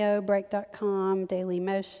Vimeo, Break.com,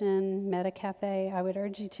 Dailymotion, MetaCafe. I would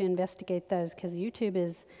urge you to investigate those because YouTube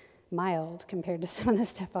is mild compared to some of the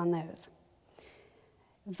stuff on those.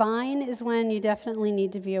 Vine is one you definitely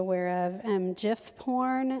need to be aware of. GIF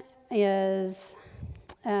porn is,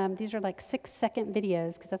 these are like 6-second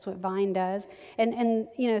videos because that's what Vine does. And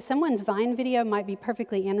someone's Vine video might be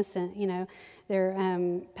perfectly innocent,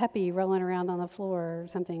 they're puppy rolling around on the floor or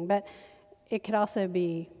something, but it could also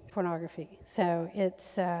be pornography. So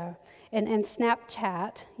it's, and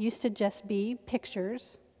Snapchat used to just be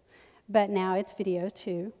pictures, but now it's video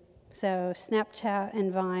too. So Snapchat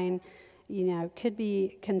and Vine, could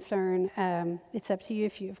be concern. It's up to you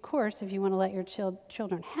if you want to let your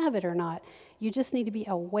children have it or not. You just need to be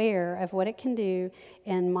aware of what it can do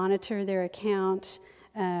and monitor their account.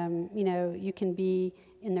 You can be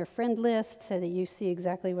in their friend list so that you see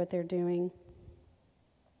exactly what they're doing.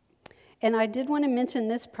 And I did want to mention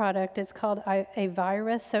this product. It's called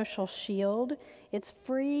Avira Social Shield. It's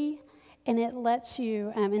free. And it lets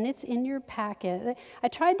you, and it's in your packet. I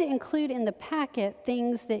tried to include in the packet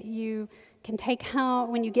things that you can take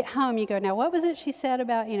home. When you get home, you go, now what was it she said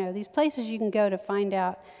about, these places you can go to find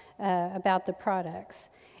out about the products.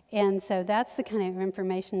 And so that's the kind of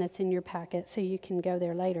information that's in your packet, so you can go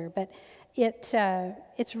there later. But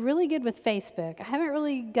it's really good with Facebook. I haven't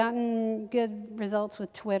really gotten good results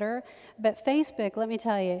with Twitter, but Facebook, let me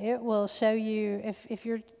tell you, it will show you if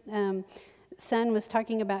you're son was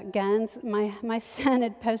talking about guns. My son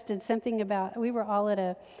had posted something about, we were all at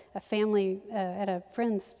a family, at a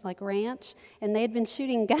friend's ranch, and they had been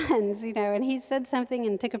shooting guns, and he said something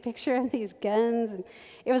and took a picture of these guns, and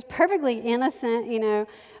it was perfectly innocent,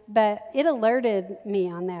 but it alerted me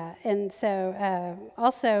on that. And so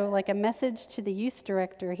also a message to the youth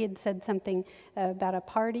director, he had said something about a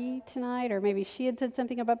party tonight, or maybe she had said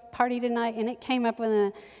something about a party tonight, and it came up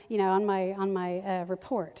with on my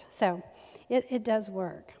report. So it does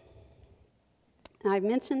work. I've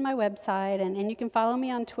mentioned my website, and you can follow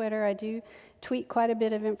me on Twitter. I do tweet quite a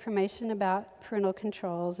bit of information about parental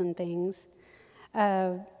controls and things.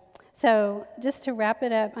 So just to wrap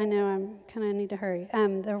it up, I know I'm kind of need to hurry.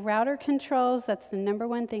 The router controls, that's the number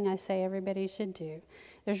one thing I say everybody should do.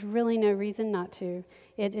 There's really no reason not to.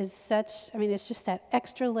 It is it's just that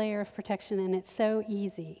extra layer of protection, and it's so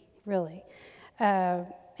easy, really,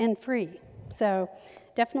 and free. So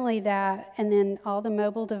definitely that, and then all the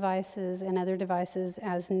mobile devices and other devices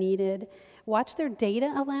as needed. Watch their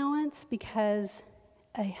data allowance, because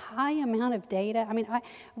a high amount of data,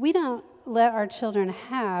 we don't let our children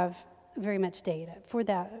have very much data. For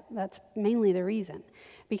that's mainly the reason.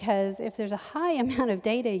 Because if there's a high amount of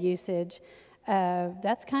data usage,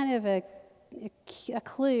 that's kind of a a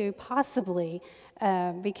clue, possibly,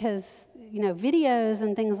 because, videos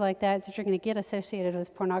and things like that you're going to get associated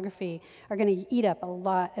with pornography are going to eat up a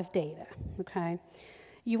lot of data, okay?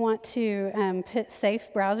 You want to put safe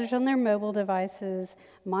browsers on their mobile devices,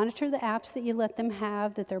 monitor the apps that you let them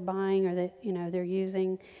have that they're buying or that, they're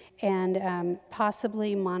using, and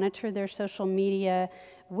possibly monitor their social media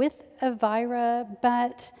with Avira,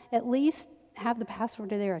 but at least have the password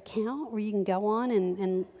to their account where you can go on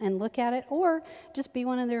and look at it, or just be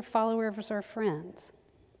one of their followers or friends.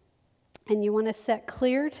 And you want to set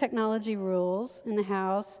clear technology rules in the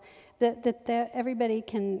house that everybody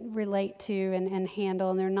can relate to and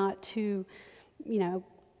handle, and they're not too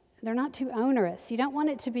onerous. You don't want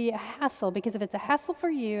it to be a hassle, because if it's a hassle for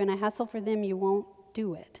you and a hassle for them, you won't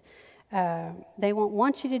do it. They won't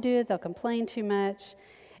want you to do it. They'll complain too much.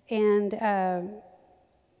 And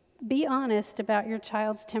be honest about your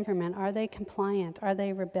child's temperament. Are they compliant? Are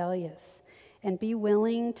they rebellious? And be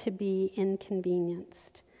willing to be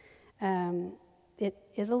inconvenienced. It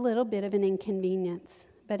is a little bit of an inconvenience,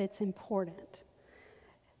 but it's important.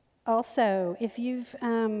 Also, if you've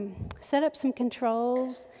set up some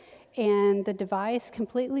controls and the device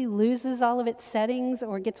completely loses all of its settings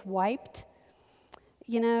or gets wiped,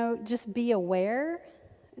 just be aware.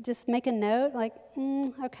 Just make a note, like,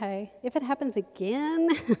 okay, if it happens again,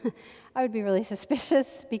 I would be really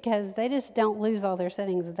suspicious, because they just don't lose all their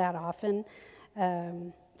settings that often.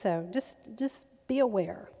 So just be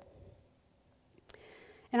aware.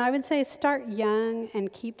 And I would say start young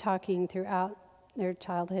and keep talking throughout their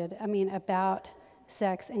childhood, about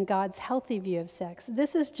sex and God's healthy view of sex.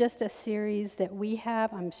 This is just a series that we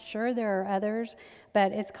have. I'm sure there are others,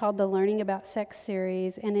 but it's called the Learning About Sex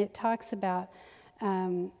series, and it talks about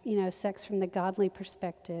sex from the godly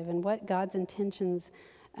perspective and what God's intentions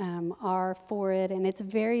are for it. And it's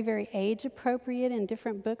very, very age appropriate in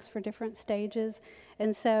different books for different stages.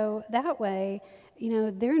 And so that way,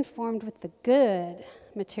 they're informed with the good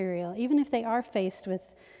material, even if they are faced with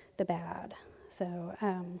the bad. So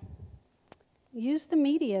use the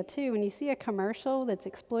media too. When you see a commercial that's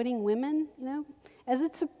exploiting women, as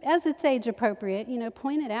it's age appropriate,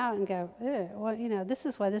 point it out and go, well, this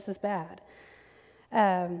is why this is bad.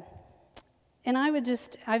 And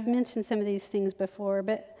I've mentioned some of these things before,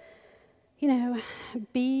 but,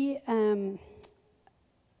 be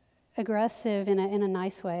aggressive in a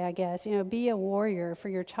nice way, I guess. Be a warrior for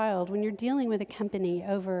your child when you're dealing with a company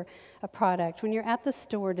over a product, when you're at the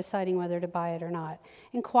store deciding whether to buy it or not.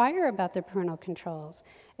 Inquire about their parental controls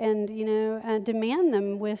and, demand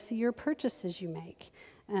them with your purchases you make.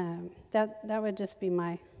 That would just be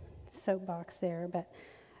my soapbox there, but...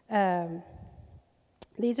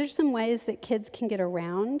 these are some ways that kids can get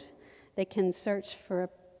around. They can search for a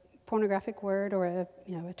pornographic word or a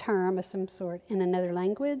term of some sort in another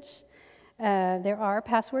language. There are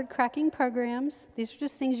password cracking programs. These are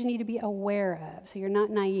just things you need to be aware of, so you're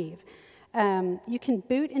not naive. You can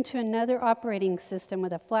boot into another operating system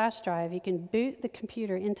with a flash drive. You can boot the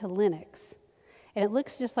computer into Linux. And it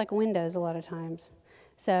looks just like Windows a lot of times.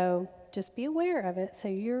 So just be aware of it so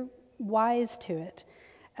you're wise to it.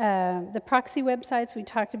 The proxy websites we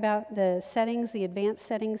talked about, the settings, the advanced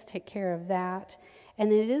settings take care of that.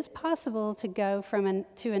 And it is possible to go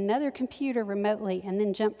to another computer remotely and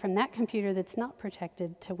then jump from that computer that's not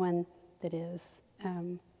protected to one that is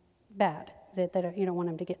bad, that you don't want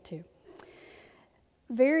them to get to.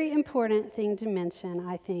 Very important thing to mention,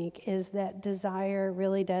 I think, is that desire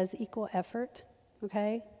really does equal effort,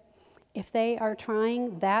 okay? If they are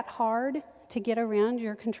trying that hard to get around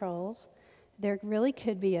your controls, there really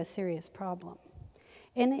could be a serious problem.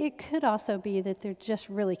 And it could also be that they're just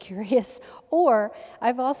really curious. Or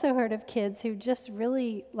I've also heard of kids who just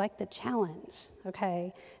really like the challenge,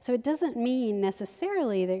 okay? So it doesn't mean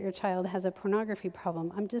necessarily that your child has a pornography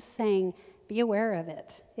problem. I'm just saying be aware of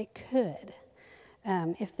it. It could,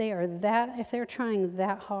 if they're trying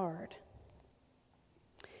that hard.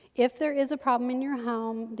 If there is a problem in your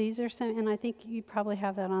home, these are some, and I think you probably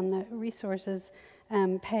have that on the resources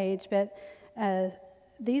page, but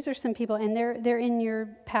these are some people, and they're in your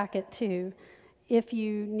packet too. If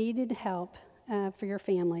you needed help for your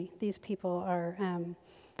family, these people are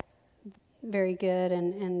very good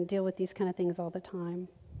and deal with these kind of things all the time.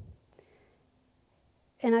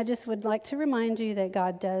 And I just would like to remind you that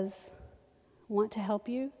God does want to help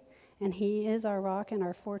you, and He is our rock and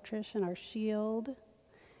our fortress and our shield,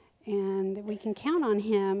 and we can count on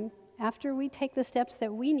Him after we take the steps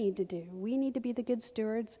that we need to do. We need to be the good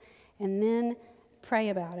stewards and then pray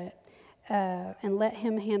about it and let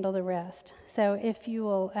Him handle the rest. So if you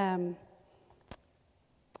will, I'm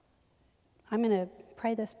going to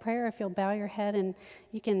pray this prayer, if you'll bow your head, and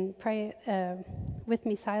you can pray with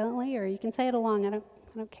me silently, or you can say it along. I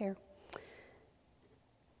don't care.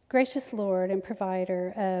 Gracious Lord and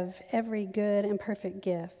provider of every good and perfect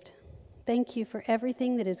gift, thank you for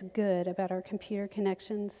everything that is good about our computer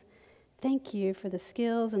connections. Thank you for the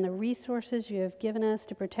skills and the resources you have given us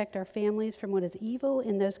to protect our families from what is evil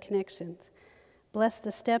in those connections. Bless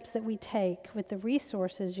the steps that we take with the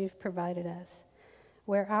resources you've provided us.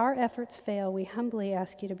 Where our efforts fail, we humbly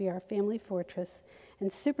ask you to be our family fortress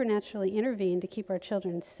and supernaturally intervene to keep our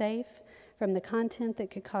children safe from the content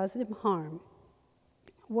that could cause them harm.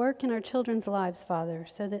 Work in our children's lives, Father,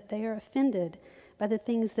 so that they are offended by the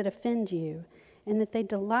things that offend you, and that they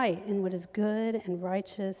delight in what is good and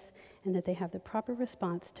righteous, and that they have the proper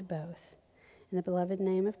response to both. In the beloved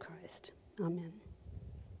name of Christ, amen.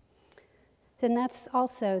 Then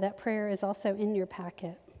that prayer is also in your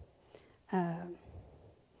packet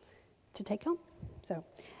to take home. So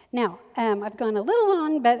now, I've gone a little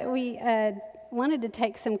long, but we wanted to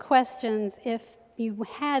take some questions if you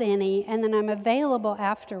had any, and then I'm available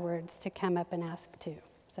afterwards to come up and ask too.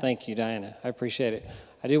 So. Thank you, Diana. I appreciate it.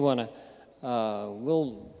 I do want to,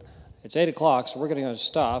 it's 8 o'clock, so we're going to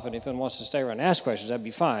stop, and if anyone wants to stay around and ask questions, that'd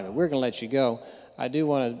be fine, but we're going to let you go. I do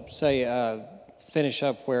want to say, finish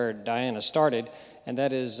up where Diana started, and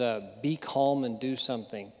that is be calm and do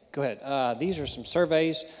something. Go ahead. These are some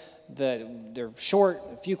surveys that they're short,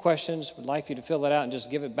 a few questions. Would like you to fill that out and just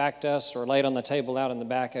give it back to us or lay it on the table out in the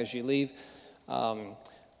back as you leave.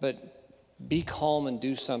 But be calm and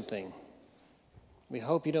do something. We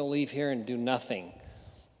hope you don't leave here and do nothing.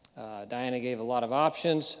 Diana gave a lot of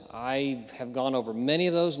options. I have gone over many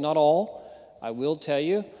of those, not all. I will tell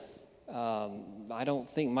you, I don't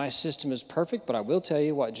think my system is perfect, but I will tell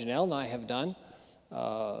you what Janelle and I have done.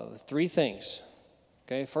 3 things.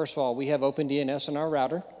 Okay, first of all, we have OpenDNS on our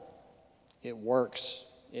router. It works.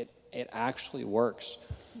 It actually works.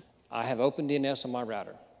 I have OpenDNS on my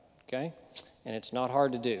router. Okay, and it's not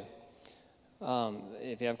hard to do.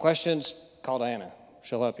 If you have questions, call Diana.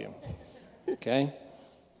 She'll help you. Okay.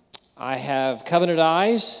 I have Covenant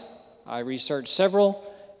Eyes. I researched several,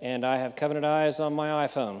 and I have Covenant Eyes on my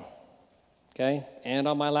iPhone. Okay, and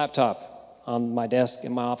on my laptop on my desk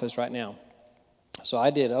in my office right now. So I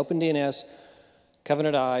did OpenDNS,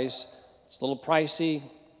 Covenant Eyes. It's a little pricey.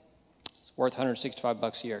 It's worth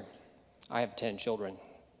 $165 a year. I have 10 children.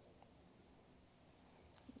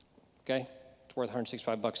 Okay, it's worth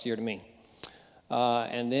 $165 a year to me.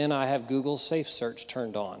 And then I have Google Safe Search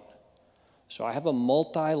turned on. So I have a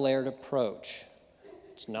multi-layered approach.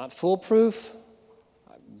 It's not foolproof,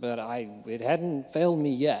 but it hadn't failed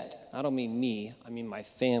me yet. I don't mean me, I mean my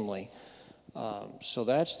family. So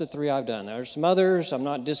that's the 3 I've done. There's some others. I'm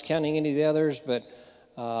not discounting any of the others, but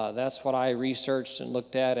that's what I researched and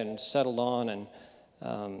looked at and settled on, and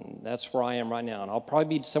that's where I am right now. And I'll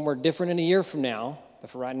probably be somewhere different in a year from now, but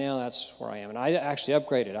for right now, that's where I am. And I actually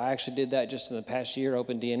upgraded. I actually did that just in the past year,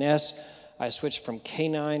 OpenDNS. I switched from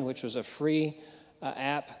K9, which was a free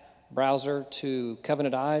app browser, to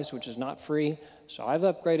Covenant Eyes, which is not free. So I've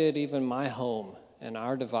upgraded even my home and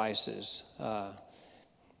our devices.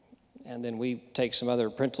 And then we take some other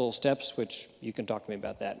parental steps, which you can talk to me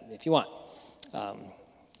about that if you want.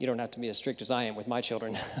 You don't have to be as strict as I am with my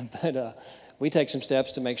children, but we take some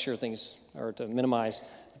steps to make sure things, or to minimize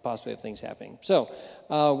the possibility of things happening. So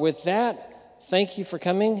with that, thank you for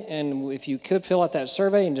coming, and if you could fill out that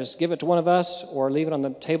survey and just give it to one of us or leave it on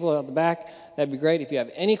the table at the back, that'd be great. If you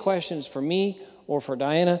have any questions for me or for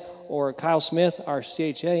Diana or Kyle Smith, our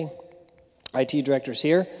CHA IT director's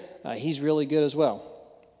here, he's really good as well.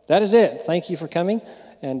 That is it. Thank you for coming,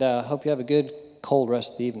 and hope you have a good, cold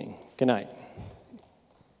rest of the evening. Good night.